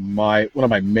kind of one of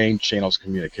my main channels of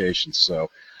communication.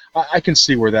 So I can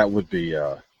see where that would be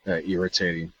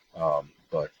irritating.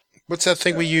 But what's that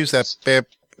thing we use? The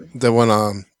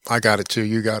one I got it too.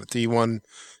 You got it. The one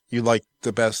you like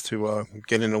the best to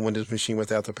get in a Windows machine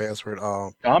without the password.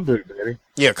 Comboot, baby.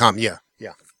 Yeah,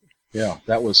 Yeah,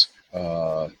 that was.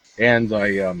 And I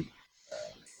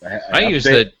use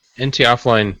the NT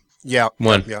Offline. Yeah,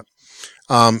 one. Yeah.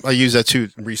 I used that too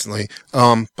recently.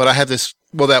 But I had this.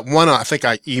 Well, that one I think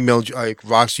I emailed you, I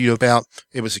voxed you about.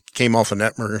 It came off a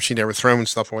network machine. They were throwing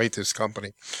stuff away to this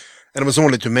company, and it was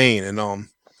on a domain. And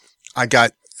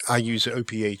I used the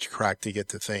OPH crack to get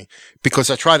the thing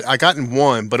because I got in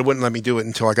one, but it wouldn't let me do it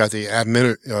until I got the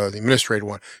administrator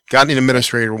one. Got in the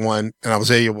administrator one, and I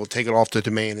was able to take it off the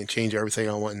domain and change everything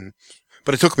I wanted.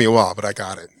 But it took me a while, but I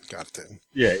got it. Then.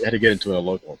 Yeah, you had to get into a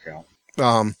local account.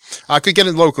 I could get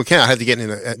in the local account. I had to get in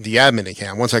the admin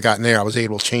account. Once I got in there, I was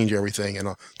able to change everything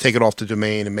and take it off the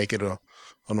domain and make it a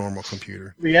normal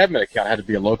computer. The admin account had to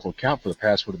be a local account for the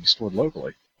password to be stored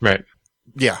locally. Right.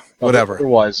 Yeah, whatever.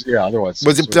 Otherwise.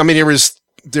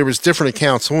 There was different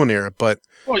accounts on there, but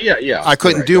yeah. I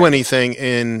couldn't do anything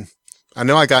I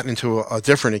know I got into a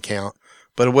different account,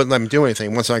 but it wouldn't let me do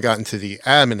anything. Once I got into the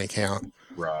admin account,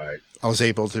 right, I was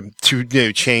able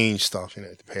to change stuff,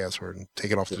 the password and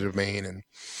take it off the domain. And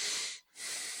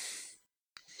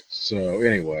so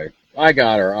anyway, I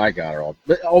got her all.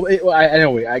 But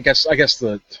anyway, I guess I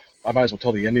might as well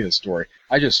tell the ending of the story.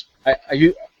 I used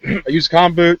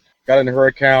Comboot. Got into her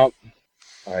account.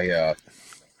 I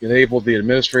enabled the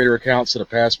administrator account, set a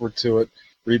password to it,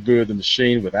 rebooted the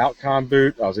machine without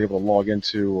Comboot. I was able to log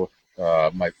into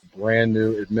my brand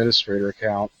new administrator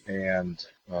account and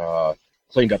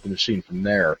cleaned up the machine from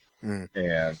there. And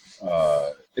then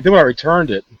when I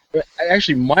returned it,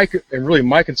 actually, my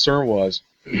concern was,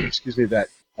 excuse me, that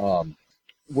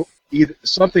either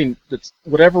something that's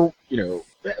whatever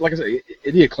like I said,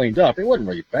 it needed cleaned up. It wasn't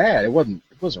really bad. It wasn't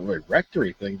really wrecked or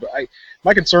anything. But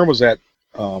my concern was that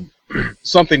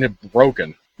something had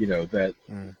broken. That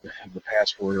the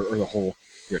password or the whole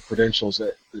credentials,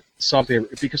 something,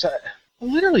 because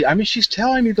literally, I mean, she's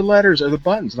telling me the letters or the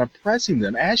buttons, and I'm pressing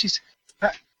them as she's.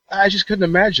 I just couldn't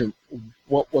imagine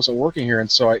what wasn't working here, and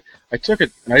so I took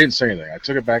it, and I didn't say anything. I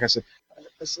took it back. I said,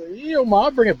 Mom, I'll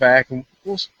bring it back, and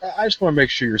I just want to make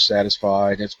sure you're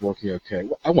satisfied and it's working okay.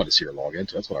 Well, I want to see her log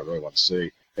into it. That's what I really want to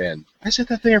see. And I set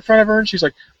that thing in front of her, and she's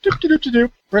like, doop, doop, doop,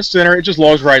 doop, press enter. It just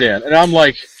logs right in, and I'm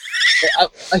like,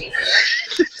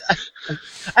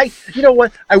 you know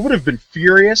what? I would have been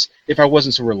furious if I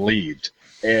wasn't so relieved,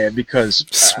 and because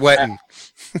sweating.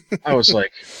 I was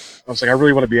like, I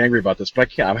really want to be angry about this, but I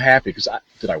can't. I'm happy because I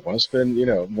want to spend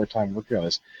more time working on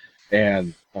this.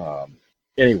 And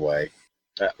anyway,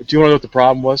 do you want to know what the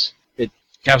problem was?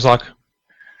 Caps lock.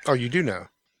 Oh, you do know.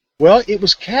 Well, it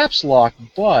was caps lock,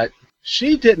 but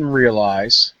she didn't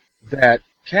realize that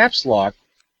caps lock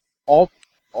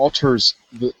alters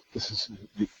the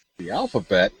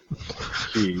alphabet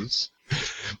keys,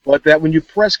 but that when you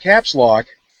press caps lock,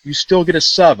 you still get a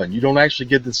 7. You don't actually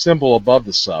get the symbol above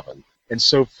the 7. And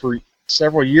so for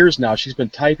several years now, she's been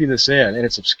typing this in, and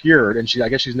it's obscured, and I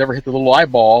guess she's never hit the little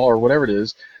eyeball or whatever it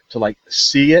is to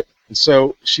see it. And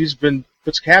so she's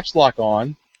puts caps lock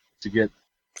on to get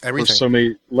Everything. so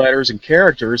many letters and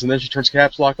characters, and then she turns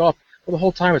caps lock off. Well, the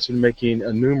whole time it's been making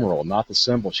a numeral, not the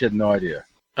symbol. She had no idea.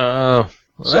 Oh,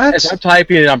 So as I'm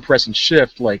typing it, I'm pressing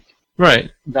shift like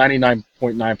right.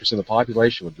 99.9% of the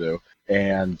population would do,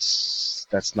 and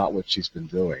that's not what she's been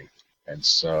doing. And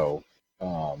so,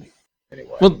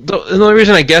 anyway. Well, the only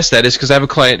reason I guess that is because I have a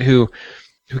client who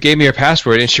gave me her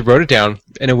password, and she wrote it down,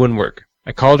 and it wouldn't work.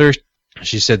 I called her.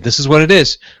 She said, "This is what it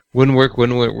is. Wouldn't work. We're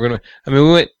gonna." I mean,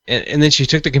 we went, and then she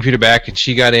took the computer back, and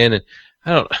she got in, and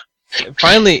I don't know.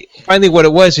 Finally, what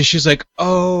it was is she's like,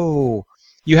 "Oh,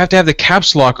 you have to have the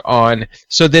caps lock on."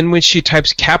 So then, when she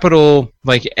types capital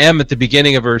M at the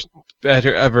beginning of her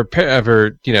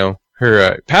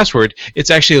password, it's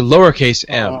actually a lowercase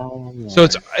m. Oh, So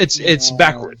it's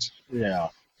backwards. Yeah.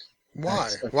 Why?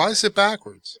 Why is it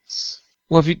backwards?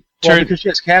 Well, if you turn, because she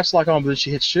has caps lock on, but then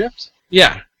she hits shift.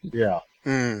 yeah. Yeah.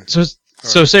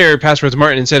 So say her password's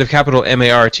Martin, instead of capital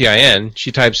MARTIN,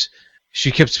 she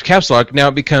keeps caps lock. Now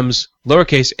it becomes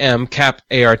lowercase m cap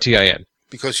ARTIN.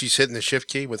 Because she's hitting the shift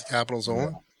key with capitals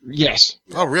on? Yes.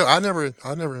 Oh, really? I never.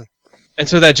 And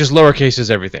so that just lowercases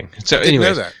everything. So Didn't anyway.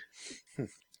 know that.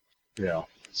 Yeah.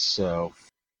 So,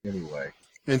 anyway.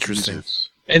 Interesting.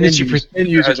 And then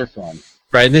users are fun.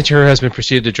 Right, and then her husband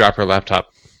proceeded to drop her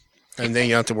laptop. And then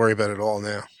you don't have to worry about it all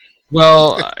now.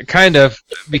 Well, kind of,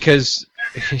 because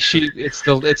it's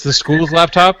the school's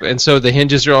laptop, and so the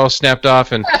hinges are all snapped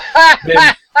off. And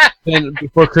then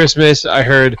before Christmas, I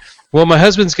heard, "Well, my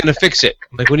husband's gonna fix it."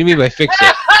 I'm like, what do you mean by fix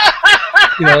it?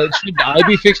 Should I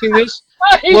be fixing this?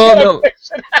 Well,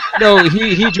 no,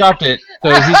 he dropped it, so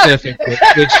he's gonna fix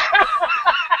it,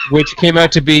 which came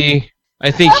out to be,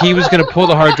 I think he was gonna pull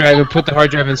the hard drive and put the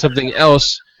hard drive in something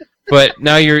else. But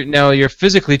now you're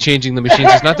physically changing the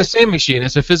machines. It's not the same machine.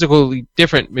 It's a physically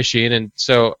different machine, and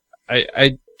so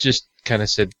I just kind of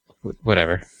said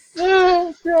whatever.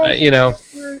 Oh, God. All right,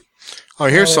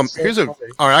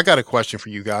 all right, I got a question for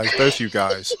you guys, both you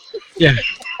guys. Yeah.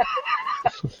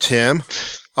 Tim,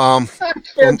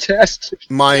 fantastic.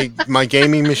 My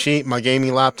gaming machine, my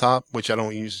gaming laptop, which I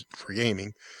don't use for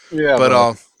gaming. Yeah. But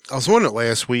I was on it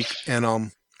last week, and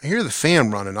I hear the fan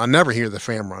running. I never hear the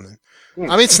fan running.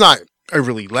 I mean, it's not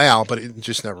overly loud, but it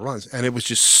just never runs. And it was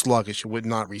just sluggish. It would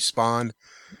not respond.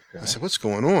 Okay. I said, what's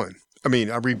going on? I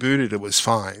mean, I rebooted. It was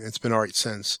fine. It's been all right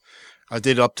since. I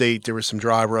did update. There were some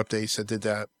driver updates that did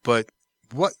that. But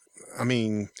what's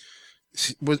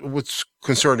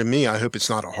concerning me, I hope it's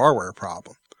not a hardware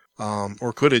problem.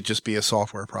 Or could it just be a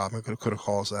software problem? It could have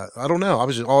caused that. I don't know.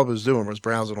 All I was doing was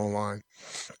browsing online.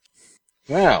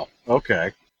 Wow.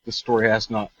 Okay. The story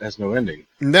has no ending.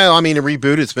 No, I mean, it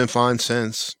rebooted. It's been fine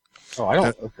since. Oh, I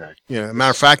don't. Okay. Yeah. Matter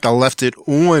of fact, I left it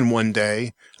on one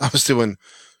day. I was running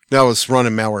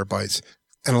Malware Bytes,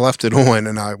 and I left it on,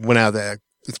 and I went out of that.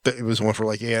 It was on for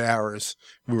like 8 hours.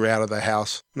 We were out of the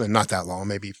house. Not that long,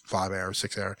 maybe 5 hours,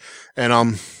 6 hours.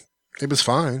 And it was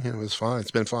fine. It was fine.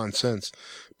 It's been fine since.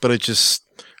 But it just,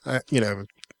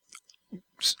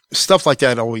 stuff like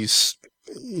that always,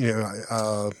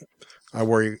 I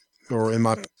worry. Or in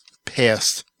my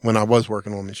past, when I was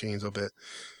working on machines a bit,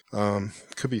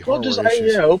 could be hardware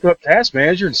issues. Open up Task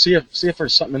Manager and see if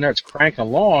there's something in there that's cranking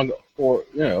along, or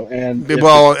and.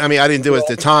 Well, I mean, I didn't do it at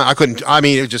the time. I couldn't. I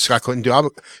mean, I couldn't do.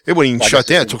 It wouldn't even shut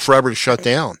down. It took forever to shut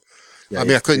down. Yeah, I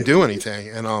mean, I couldn't do anything.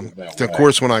 And of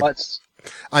course, when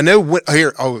I know what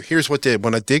here's what did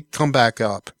when I did come back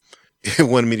up, it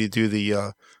wanted me to do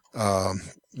the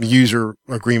user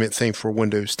agreement thing for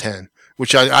Windows 10.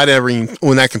 which I never even,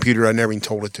 on that computer, I never even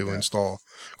told it to install.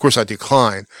 Of course, I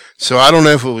declined. So I don't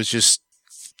know if it was just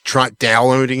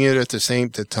downloading it at the same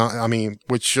time. I mean,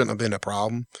 which shouldn't have been a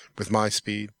problem with my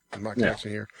speed, with my connection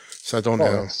here. So I don't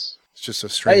know. It's just a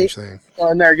strange thing.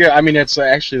 And there you go. I mean, it's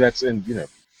actually, that's in,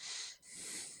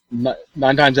 9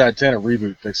 times out of 10, a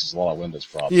reboot fixes a lot of Windows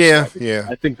problems. Yeah, so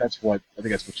I think that's what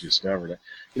you discovered.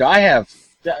 I have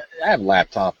a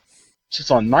laptop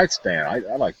just on nightstand. I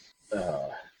like,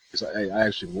 because I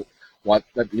actually watch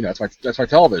that. That's my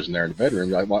television there in the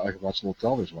bedroom. I can watch a little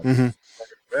television when I'm in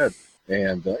bed,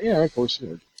 and of course,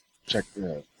 check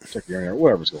the internet,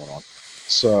 whatever's going on.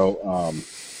 So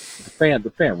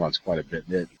the fan runs quite a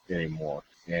bit anymore,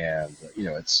 and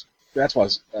that's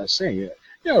what I was saying.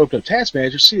 Open up Task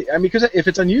Manager, see. I mean, because if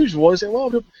it's unusual, say, well,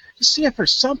 just see if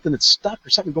there's something that's stuck or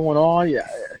something going on. Yeah,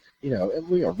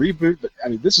 reboot. But I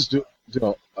mean, this is doing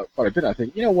quite a bit. I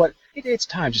think, what? It's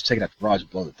time just take it out the garage and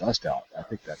blow the dust out. I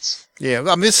think that's. Yeah,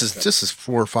 I mean, this is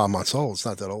 4 or 5 months old. It's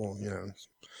not that old,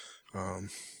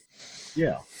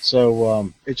 Yeah.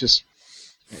 So it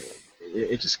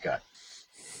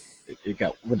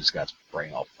got Windows got its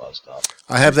brain all fuzzed up.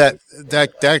 I have that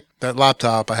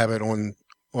laptop. I have it on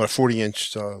a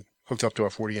 40-inch hooked up to a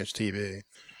 40-inch TV.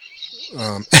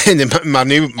 And then my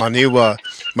new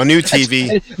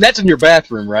TV. That's in your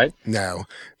bathroom, right? No.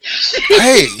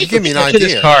 Hey, you give me an idea.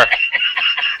 His car.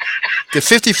 The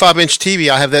 55-inch TV.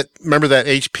 I have that. Remember that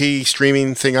HP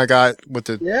streaming thing I got with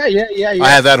the? Yeah. I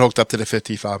have that hooked up to the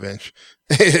 55-inch.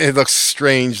 It looks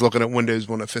strange looking at Windows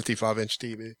on a 55-inch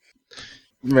TV.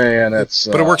 Man, that's.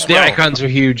 But it works the well. The icons are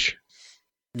huge.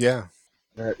 Yeah.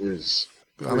 That is.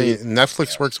 I mean,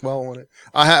 Netflix works well on it.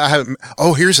 I have.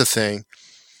 Oh, here's the thing.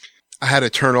 I had to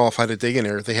turn off. I had to dig in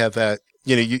there. They have that.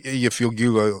 If you'll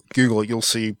Google, you'll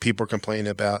see people complaining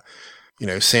about,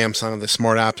 Samsung, the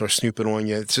smart apps are snooping on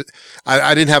you.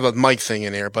 I didn't have a mic thing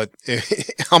in there, but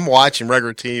I'm watching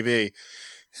regular TV,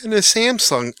 and the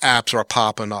Samsung apps are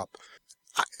popping up.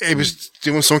 It was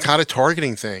doing some kind of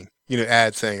targeting thing,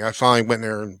 ad thing. I finally went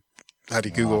there and had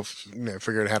to Google,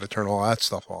 figure out how to turn all that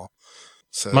stuff off.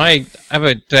 So did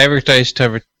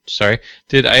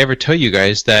I ever tell you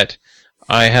guys that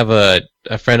I have a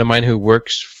friend of mine who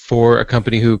works for a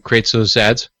company who creates those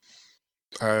ads?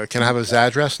 Can I have his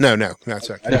address? No, it's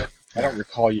okay. I don't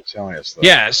recall you telling us that.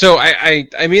 Yeah, so I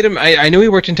meet him. I knew he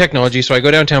worked in technology, so I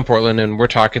go downtown Portland and we're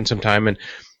talking sometime, and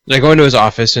I go into his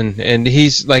office and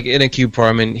he's like in a cube for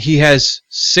him, and he has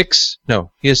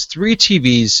 3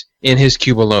 TVs in his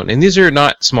cube alone, and these are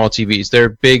not small TVs; they're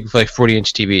big, like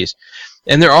 40-inch TVs,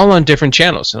 and they're all on different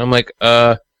channels. And I'm like,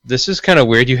 this is kind of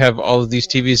weird. You have all of these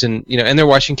TVs, and and they're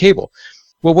watching cable.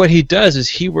 Well, what he does is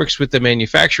he works with the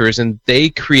manufacturers, and they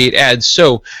create ads.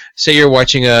 So, say you're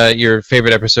watching your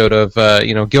favorite episode of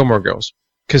Gilmore Girls,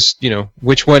 because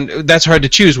which one? That's hard to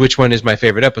choose. Which one is my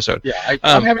favorite episode? Yeah,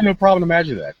 I'm having no problem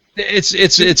imagining that. It's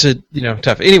a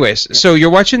tough. Anyways, so you're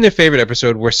watching their favorite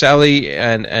episode where Sally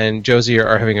and Josie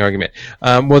are having an argument.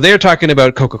 Well, they're talking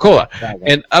about Coca-Cola,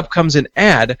 and up comes an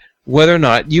ad whether or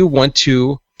not you want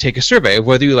to take a survey of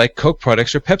whether you like Coke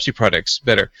products or Pepsi products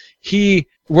better. He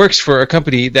works for a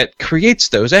company that creates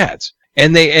those ads,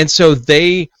 and I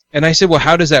said, well,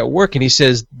 how does that work? And he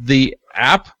says the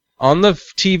app on the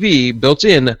TV built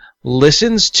in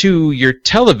listens to your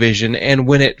television, and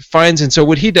when it finds, and so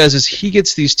what he does is he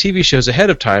gets these TV shows ahead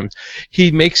of time.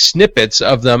 He makes snippets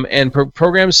of them and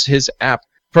programs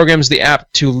the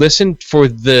app to listen for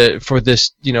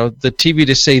this, the TV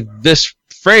to say this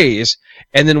phrase,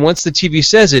 and then once the TV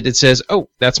says it, it says, oh,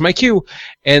 that's my cue,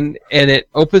 and it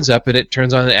opens up and it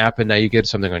turns on the app, and now you get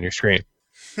something on your screen.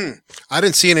 I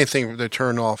didn't see anything to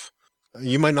turn off.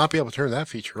 You might not be able to turn that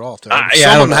feature off. I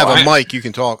don't have a mic. You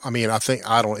can talk. I mean,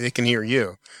 it can hear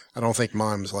you. I don't think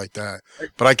mine's like that.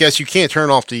 But I guess you can't turn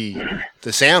off the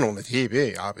sound on the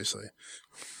TV, obviously.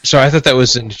 So I thought that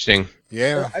was interesting.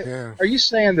 Yeah. Are you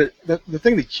saying that the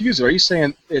thing that cues it? Are you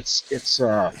saying it's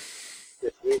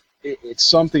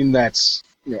something that's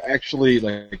actually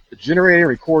like generated,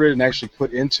 recorded, and actually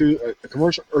put into a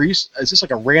commercial? Or is this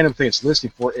like a random thing it's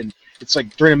listening for, and it's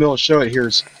like during the middle of the show it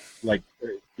hears like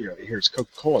here's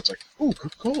Coca-Cola. It's like, oh,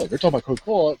 Coca-Cola. They're talking about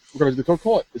Coca-Cola. We're going to do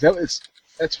Coca-Cola.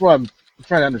 That's what I'm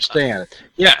trying to understand.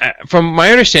 Yeah, from my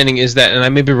understanding is that, and I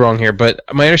may be wrong here, but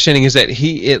my understanding is that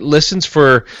it listens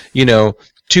for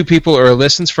two people, or it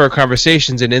listens for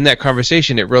conversations, and in that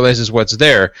conversation it realizes what's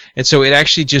there, and so it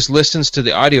actually just listens to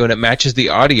the audio and it matches the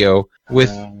audio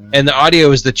with, and the audio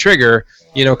is the trigger,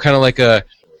 kind of like a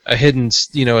hidden,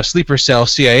 a sleeper cell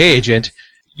CIA agent,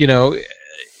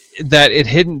 that it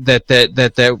hidden that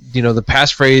the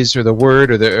passphrase or the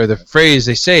word or the phrase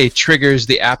they say triggers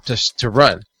the app to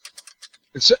run.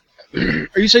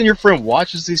 are you saying your friend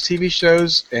watches these TV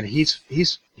shows and he's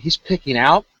picking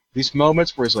out these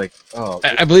moments where he's like, oh,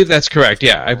 I believe that's correct.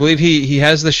 Yeah, I believe he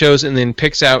has the shows and then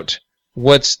picks out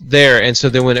what's there, and so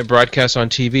then when it broadcasts on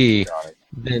TV,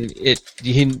 then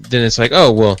it's like,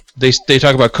 oh well, they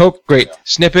talk about Coke, great,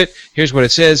 snippet. Here's what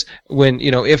it says when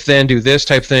if then do this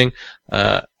type thing,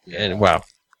 and wow.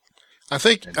 I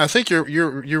think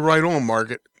you're right on,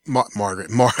 Margaret,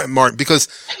 because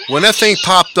when that thing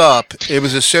popped up, it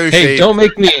was associated. Hey, don't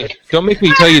make me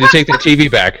tell you to take the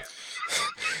TV back.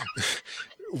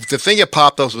 The thing that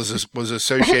popped up was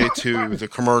associated to the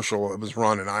commercial it was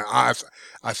running. I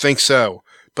think so,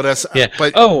 but that's yeah.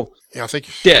 But I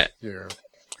think yeah. I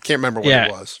can't remember what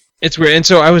it was. It's weird, and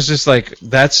so I was just like,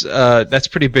 that's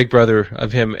pretty Big Brother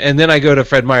of him. And then I go to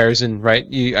Fred Meyer's, and I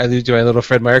do my little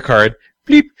Fred Meyer card.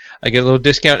 Bleep, I get a little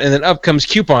discount, and then up comes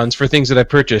coupons for things that I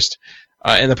purchased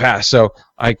in the past. So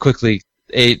I quickly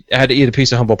had to eat a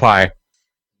piece of humble pie.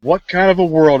 What kind of a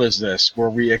world is this where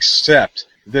we accept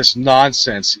this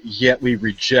nonsense, yet we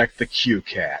reject the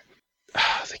Q-Cat?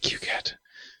 The Q-Cat.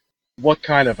 What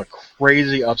kind of a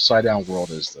crazy upside-down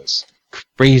world is this?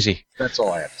 Crazy. That's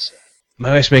all I have to say.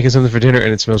 My wife's making something for dinner,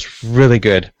 and it smells really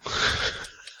good.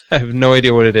 I have no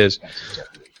idea what it is.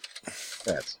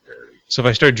 That's dirty. So if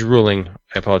I start drooling,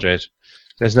 I apologize.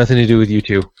 It has nothing to do with you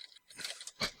two.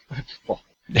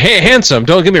 Handsome,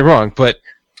 don't get me wrong, but...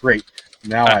 Great.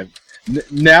 Now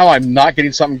I'm not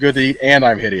getting something good to eat, and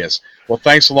I'm hideous. Well,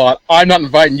 thanks a lot. I'm not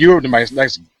inviting you to my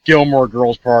next Gilmore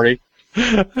Girls party.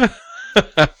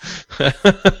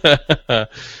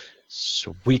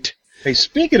 Sweet. Hey,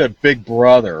 speaking of Big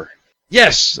Brother...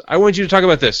 Yes, I want you to talk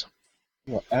about this.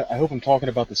 Well, I hope I'm talking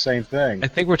about the same thing. I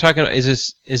think we're talking...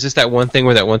 Is this that one thing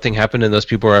where that one thing happened and those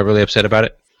people are really upset about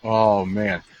it? Oh,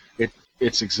 man.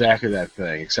 It's exactly that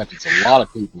thing, except it's a lot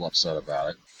of people upset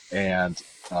about it. And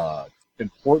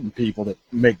important people that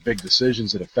make big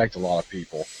decisions that affect a lot of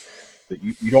people that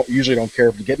you usually don't care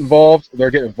if they get involved, they're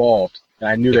getting involved. And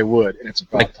I knew they would, and it's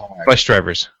about time. Bus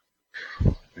drivers.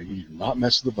 You do not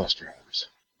mess with the bus drivers.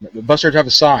 The bus drivers have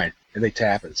a sign, and they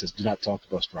tap it. It says, "Do not talk to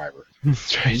bus driver."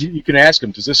 That's right. You can ask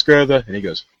him, "Does this go to the?" And he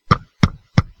goes,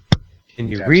 "Can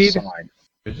you read?" The sign.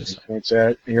 And he points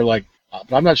at it, and you're like,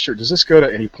 "But I'm not sure. Does this go to?"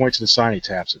 And he points to the sign. He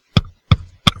taps it.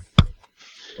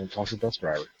 Don't talk to the bus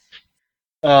driver.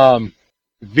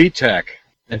 VTech.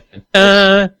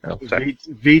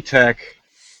 VTech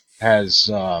has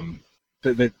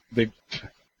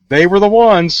they were the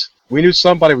ones. We knew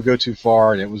somebody would go too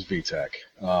far, and it was VTech.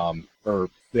 Or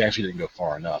they actually didn't go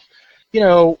far enough.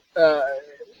 What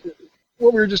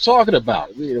we were just talking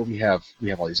about. We have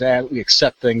all these ads. We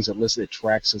accept things that listen. It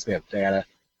tracks us. They have data,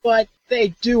 but they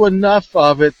do enough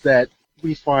of it that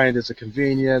we find it's a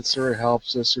convenience or it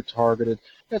helps us or targeted.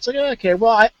 It's like, okay,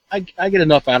 well, I get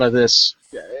enough out of this.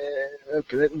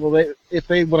 Okay, well, if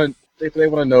they want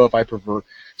to know if I prefer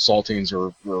saltines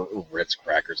or Ritz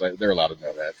crackers, they're allowed to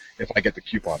know that. If I get the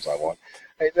coupons I want,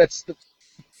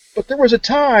 But there was a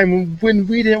time when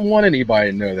we didn't want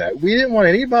anybody to know that. We didn't want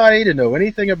anybody to know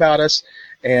anything about us,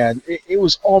 and it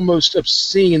was almost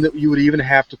obscene that you would even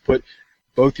have to put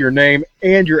both your name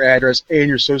and your address and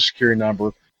your social security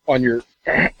number on your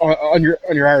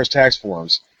IRS tax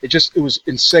forms. It was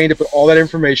insane to put all that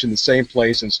information in the same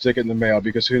place and stick it in the mail,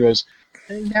 because who knows?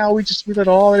 And now we let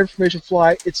all that information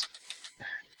fly. It's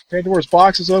Pandora's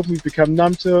box is open. We've become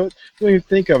numb to it. We don't even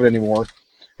think of it anymore.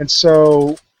 And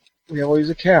so we have all these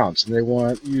accounts, and they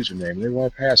want a username, and they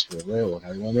want a password. They want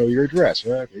to know your address.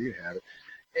 Well, okay, you have it.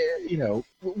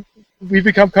 We've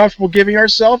become comfortable giving our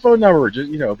cell phone number,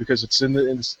 because it's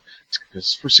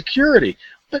it's for security.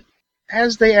 But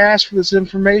as they ask for this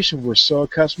information, we're so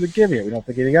accustomed to giving it, we don't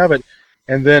think anything of it.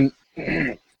 And then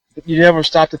you never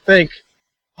stop to think,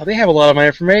 oh, they have a lot of my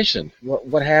information.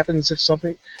 What happens if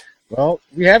something? Well,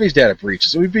 we have these data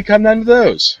breaches, and we've become none of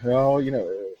those. Well,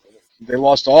 they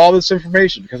lost all this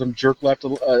information because some jerk left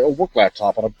a work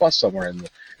laptop on a bus somewhere, and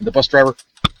the bus driver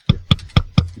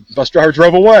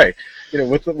drove away,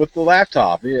 with the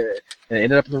laptop, and it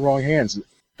ended up in the wrong hands.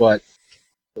 But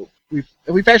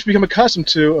we've actually become accustomed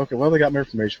to, okay, well, they got my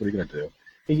information. What are you going to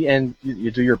do? And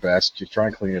you do your best. You try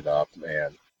and clean it up,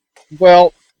 and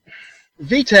well,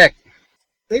 VTech,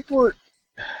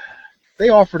 they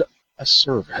offered a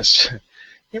service.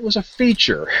 It was a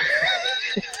feature.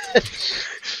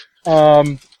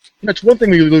 It's one thing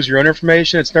when you lose your own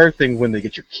information. It's another thing when they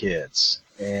get your kids.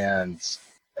 And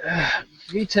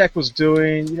VTech was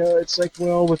doing, it's like,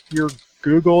 well, with your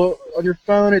Google on your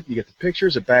phone, you get the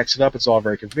pictures, it backs it up, it's all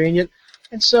very convenient.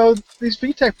 And so these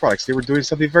VTech products, they were doing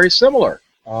something very similar.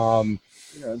 And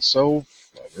so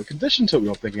we're conditioned to it. We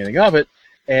don't think anything of it.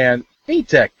 And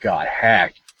VTech got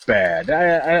hacked bad.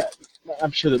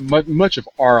 I'm sure that much of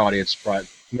our audience is probably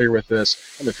familiar with this. I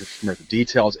don't know if you're familiar with the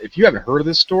details. If you haven't heard of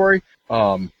this story,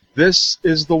 this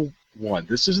is the one.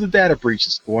 This is the data breach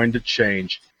that's going to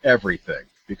change everything,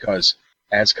 because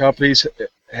as companies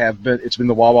have been, it's been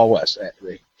the Wild Wild West.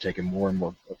 They've taken more and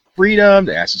more freedom.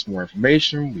 They ask us more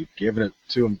information. We've given it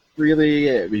to them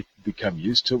freely. We've become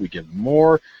used to it. We give them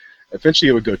more. Eventually,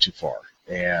 it would go too far.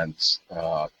 And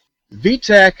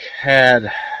VTech had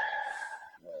a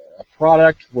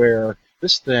product where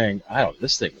this thing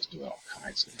was doing all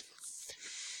kinds of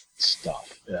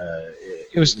stuff.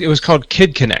 It was called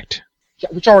Kid Connect,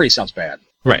 which already sounds bad.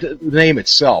 right? The name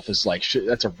itself is like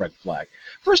that's a red flag.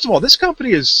 First of all, this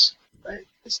company is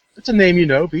it's a name you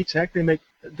know, VTech.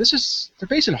 They're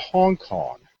based in Hong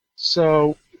Kong.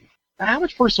 So how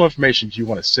much personal information do you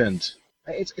want to send?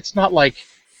 It's not like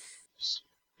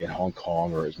in Hong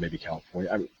Kong or maybe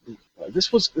California. I mean,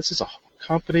 this is a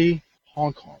company,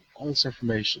 Hong Kong. All this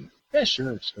information. Yeah,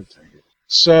 sure, it's going to take it.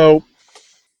 So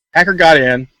hacker got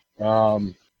in.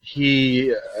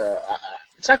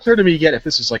 It's not clear to me yet if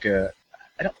this is like I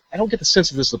don't get the sense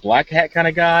that this is a black hat kind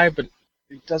of guy, but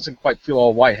it doesn't quite feel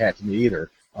all white hat to me either.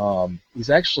 He's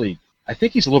actually, I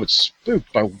think he's a little bit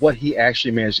spooked by what he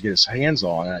actually managed to get his hands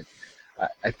on.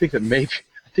 I think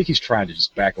he's trying to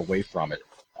just back away from it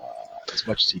as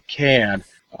much as he can.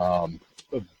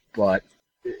 But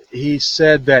he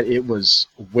said that it was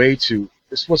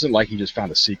this wasn't like he just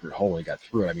found a secret hole and got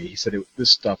through it. I mean, he said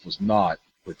this stuff was not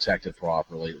protected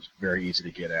properly. It was very easy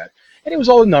to get at. And it was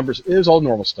all the numbers. It was all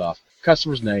normal stuff.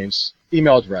 Customers' names,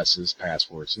 email addresses,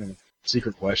 passwords,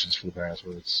 secret questions for the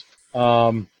passwords.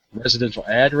 Residential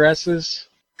addresses,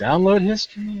 download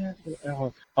history.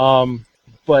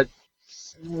 But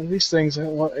these things,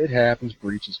 it happens,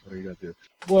 breaches, what are you going to do?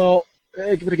 Well,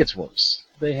 but it gets worse.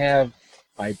 They have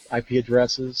IP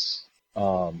addresses.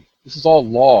 This is all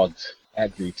logged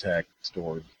at VTech,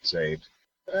 stored, saved.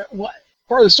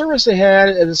 Part of the service they had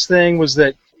at this thing was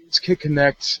that it's Kid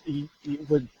Connect.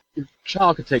 Your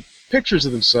child could take pictures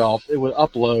of themselves. It would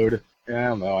upload. I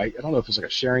don't know. I don't know if it's like a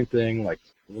sharing thing, like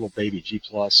a little baby G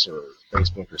Plus or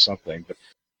Facebook or something, but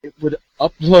it would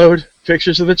upload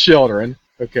pictures of the children.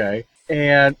 Okay,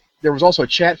 and there was also a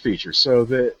chat feature, so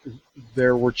that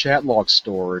there were chat logs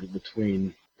stored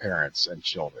between parents and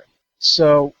children.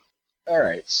 So, all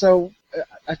right. So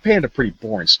I painted a pretty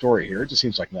boring story here. It just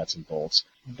seems like nuts and bolts.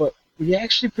 But we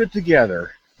actually put it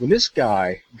together. When this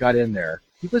guy got in there,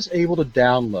 he was able to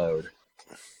download.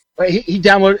 He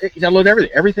downloaded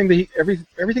everything they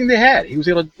had. He was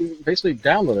able to basically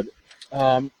download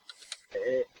it.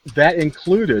 That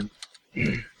included.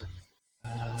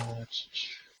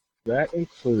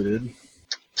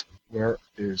 Where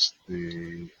is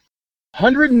the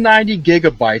 190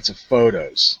 gigabytes of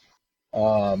photos?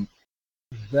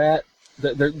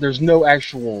 There's no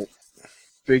actual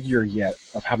figure yet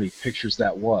of how many pictures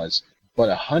that was, but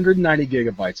 190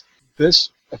 gigabytes. This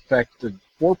affected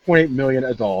 4.8 million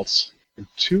adults and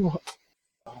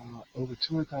over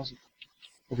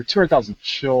 200,000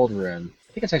 children.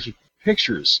 I think it's actually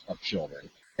pictures of children.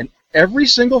 And every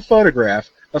single photograph.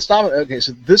 Let's stop it. Okay,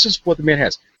 so this is what the man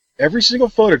has. Every single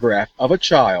photograph of a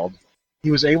child,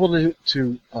 he was able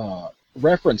to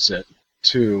reference it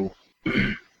to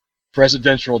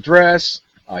residential address,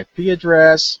 IP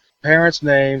address, parents'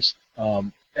 names,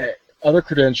 other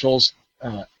credentials,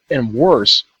 and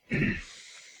worse,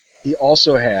 he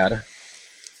also had,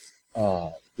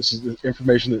 this is the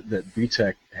information that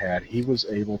VTech had, he was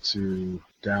able to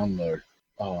download,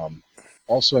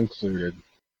 also included,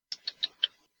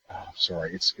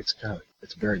 sorry, it's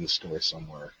buried in the story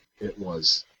somewhere. It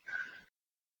was,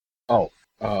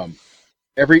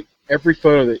 every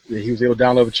photo that he was able to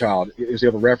download of a child, he was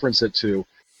able to reference it to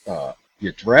the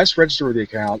address registered with the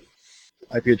account,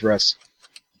 IP address,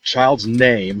 child's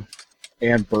name,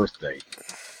 and birth date.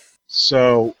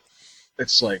 So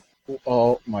it's like,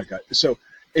 oh my God. So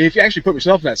if you actually put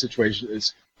yourself in that situation,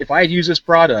 is if I had used this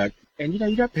product and you're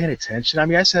not paying attention. I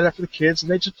mean, I set it up for the kids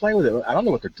and they just play with it. I don't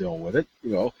know what they're doing with it.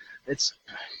 You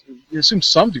assume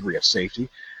some degree of safety.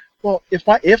 Well, if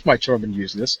my children have been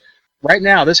using this, right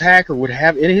now this hacker would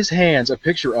have in his hands a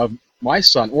picture of my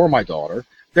son or my daughter,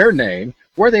 their name,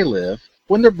 where they live,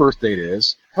 when their birth date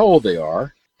is, how old they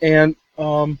are, and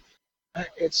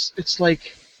it's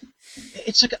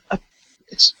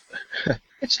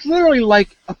literally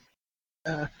like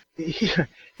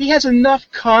he has enough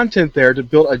content there to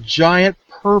build a giant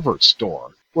pervert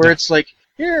store where it's like,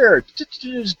 here,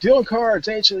 just dealing cards,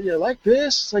 ain't you like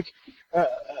this?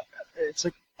 It's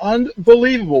like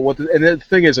unbelievable and the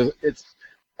thing is,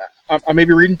 I may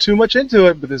be reading too much into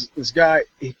it, but this guy,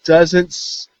 he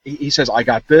doesn't he says, I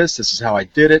got this. This is how I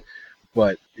did it.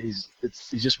 But he's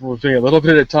just moving a little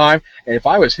bit at a time. And if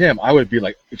I was him, I would be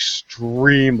like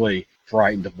extremely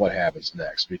frightened of what happens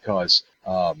next, because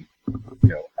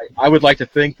I would like to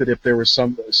think that if there was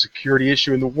some security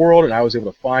issue in the world and I was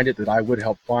able to find it, that I would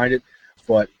help find it.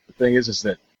 But the thing is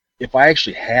that if I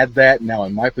actually had that now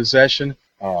in my possession,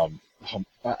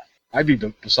 I'd be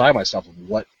beside myself of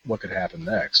what could happen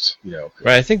next. Right.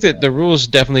 I think that the rules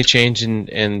definitely change,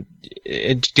 and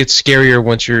it gets scarier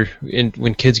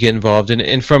when kids get involved.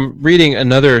 And from reading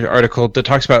another article that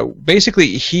talks about,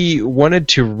 basically he wanted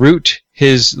to root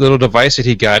his little device that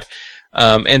he got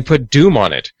and put Doom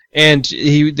on it. And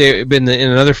they've been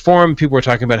in another forum. People were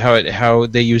talking about how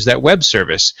they use that web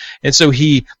service, and so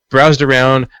he browsed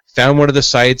around, found one of the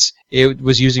sites. It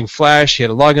was using Flash. He had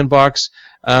a login box,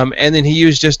 and then he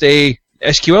used just a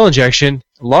SQL injection.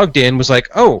 Logged in, was like,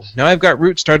 oh, now I've got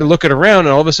root. Started looking around,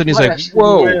 and all of a sudden he's like,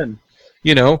 whoa,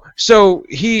 So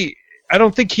I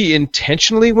don't think he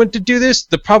intentionally went to do this.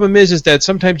 The problem is that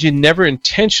sometimes you never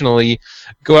intentionally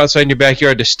go outside in your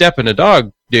backyard to step in a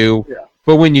dog do. Yeah.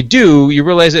 But when you do, you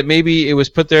realize that maybe it was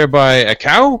put there by a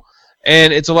cow,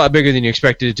 and it's a lot bigger than you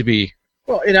expected it to be.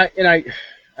 Well, and I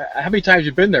how many times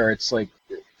you've been there? It's like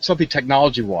something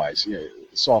technology-wise,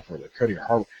 software, the coding, or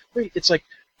hardware. It's like,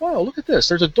 wow, look at this.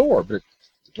 There's a door, but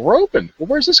the door opened. Well,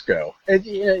 where's this go? And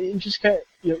you just kind of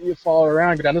you follow it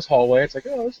around, go down this hallway. It's like,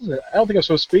 oh, this is I don't think I'm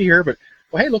supposed to be here, but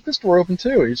well, hey, look, this door opened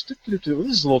too. This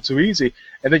is a little too easy,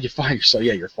 and then you find yourself,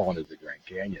 you're falling into the Grand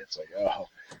Canyon. It's like, oh.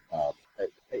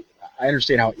 I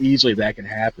understand how easily that can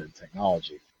happen in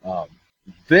technology.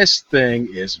 This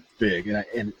thing is big,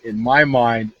 and in my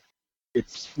mind,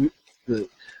 it's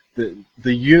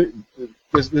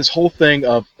this whole thing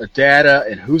of data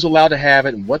and who's allowed to have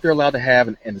it and what they're allowed to have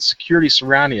and the security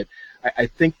surrounding it. I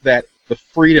think that the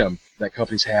freedom that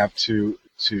companies have to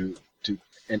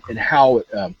and how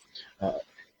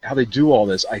they do all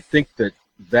this, I think that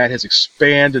has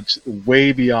expanded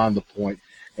way beyond the point.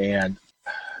 And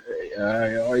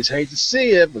I always hate to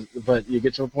see it, but you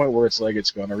get to a point where it's like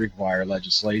it's going to require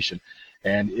legislation.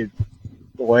 And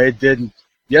the way it didn't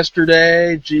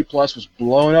yesterday, G Plus was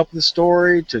blowing up the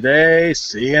story. Today,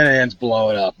 CNN's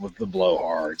blowing up with the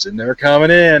blowhards, and they're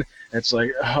coming in. And it's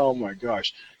like, oh my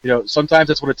gosh. Sometimes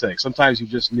that's what it takes. Sometimes you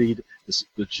just need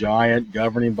the giant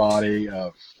governing body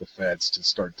of the feds to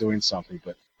start doing something.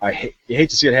 But you hate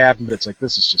to see it happen, but it's like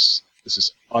this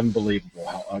is unbelievable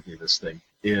how ugly this thing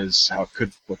is, how it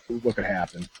could what could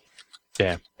happen.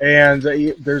 Yeah. And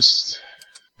there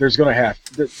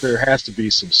has to be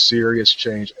some serious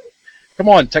change. Come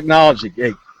on, technology.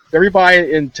 Hey,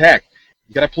 everybody in tech,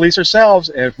 you got to police ourselves.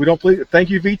 And if we don't police,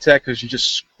 thank you, VTech, because you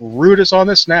just screwed us on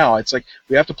this now. It's like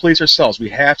we have to police ourselves. We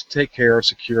have to take care of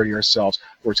security ourselves,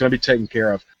 or it's going to be taken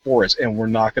care of for us, and we're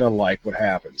not going to like what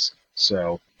happens.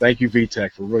 So thank you,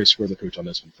 VTech, for really screwing the pooch on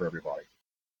this one for everybody.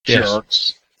 Yes.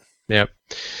 Jerks. Yep.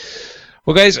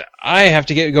 Well, guys, I have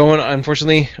to get going,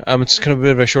 unfortunately. It's kind of a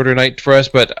bit of a shorter night for us,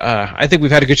 but I think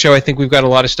we've had a good show. I think we've got a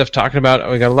lot of stuff talking about.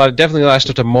 We got definitely a lot of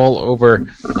stuff to mull over,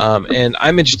 and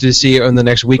I'm interested to see in the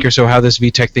next week or so how this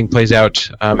VTech thing plays out.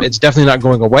 It's definitely not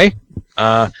going away.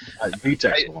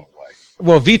 VTech's going away.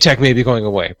 Well, VTech may be going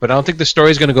away, but I don't think the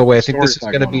story is going to go away. I think this is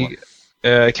going to be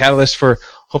a catalyst for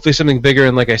hopefully something bigger.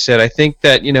 And like I said, I think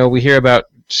that we hear about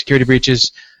security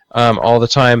breaches all the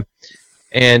time,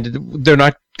 and they're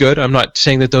not good. I'm not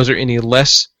saying that those are any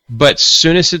less, but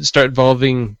soon as it start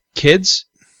involving kids,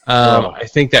 I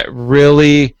think that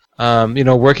really,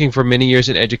 working for many years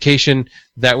in education,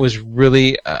 that was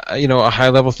really, a high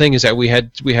level thing. Is that we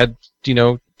had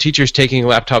teachers taking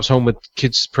laptops home with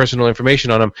kids' personal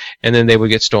information on them, and then they would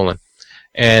get stolen,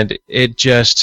 and it just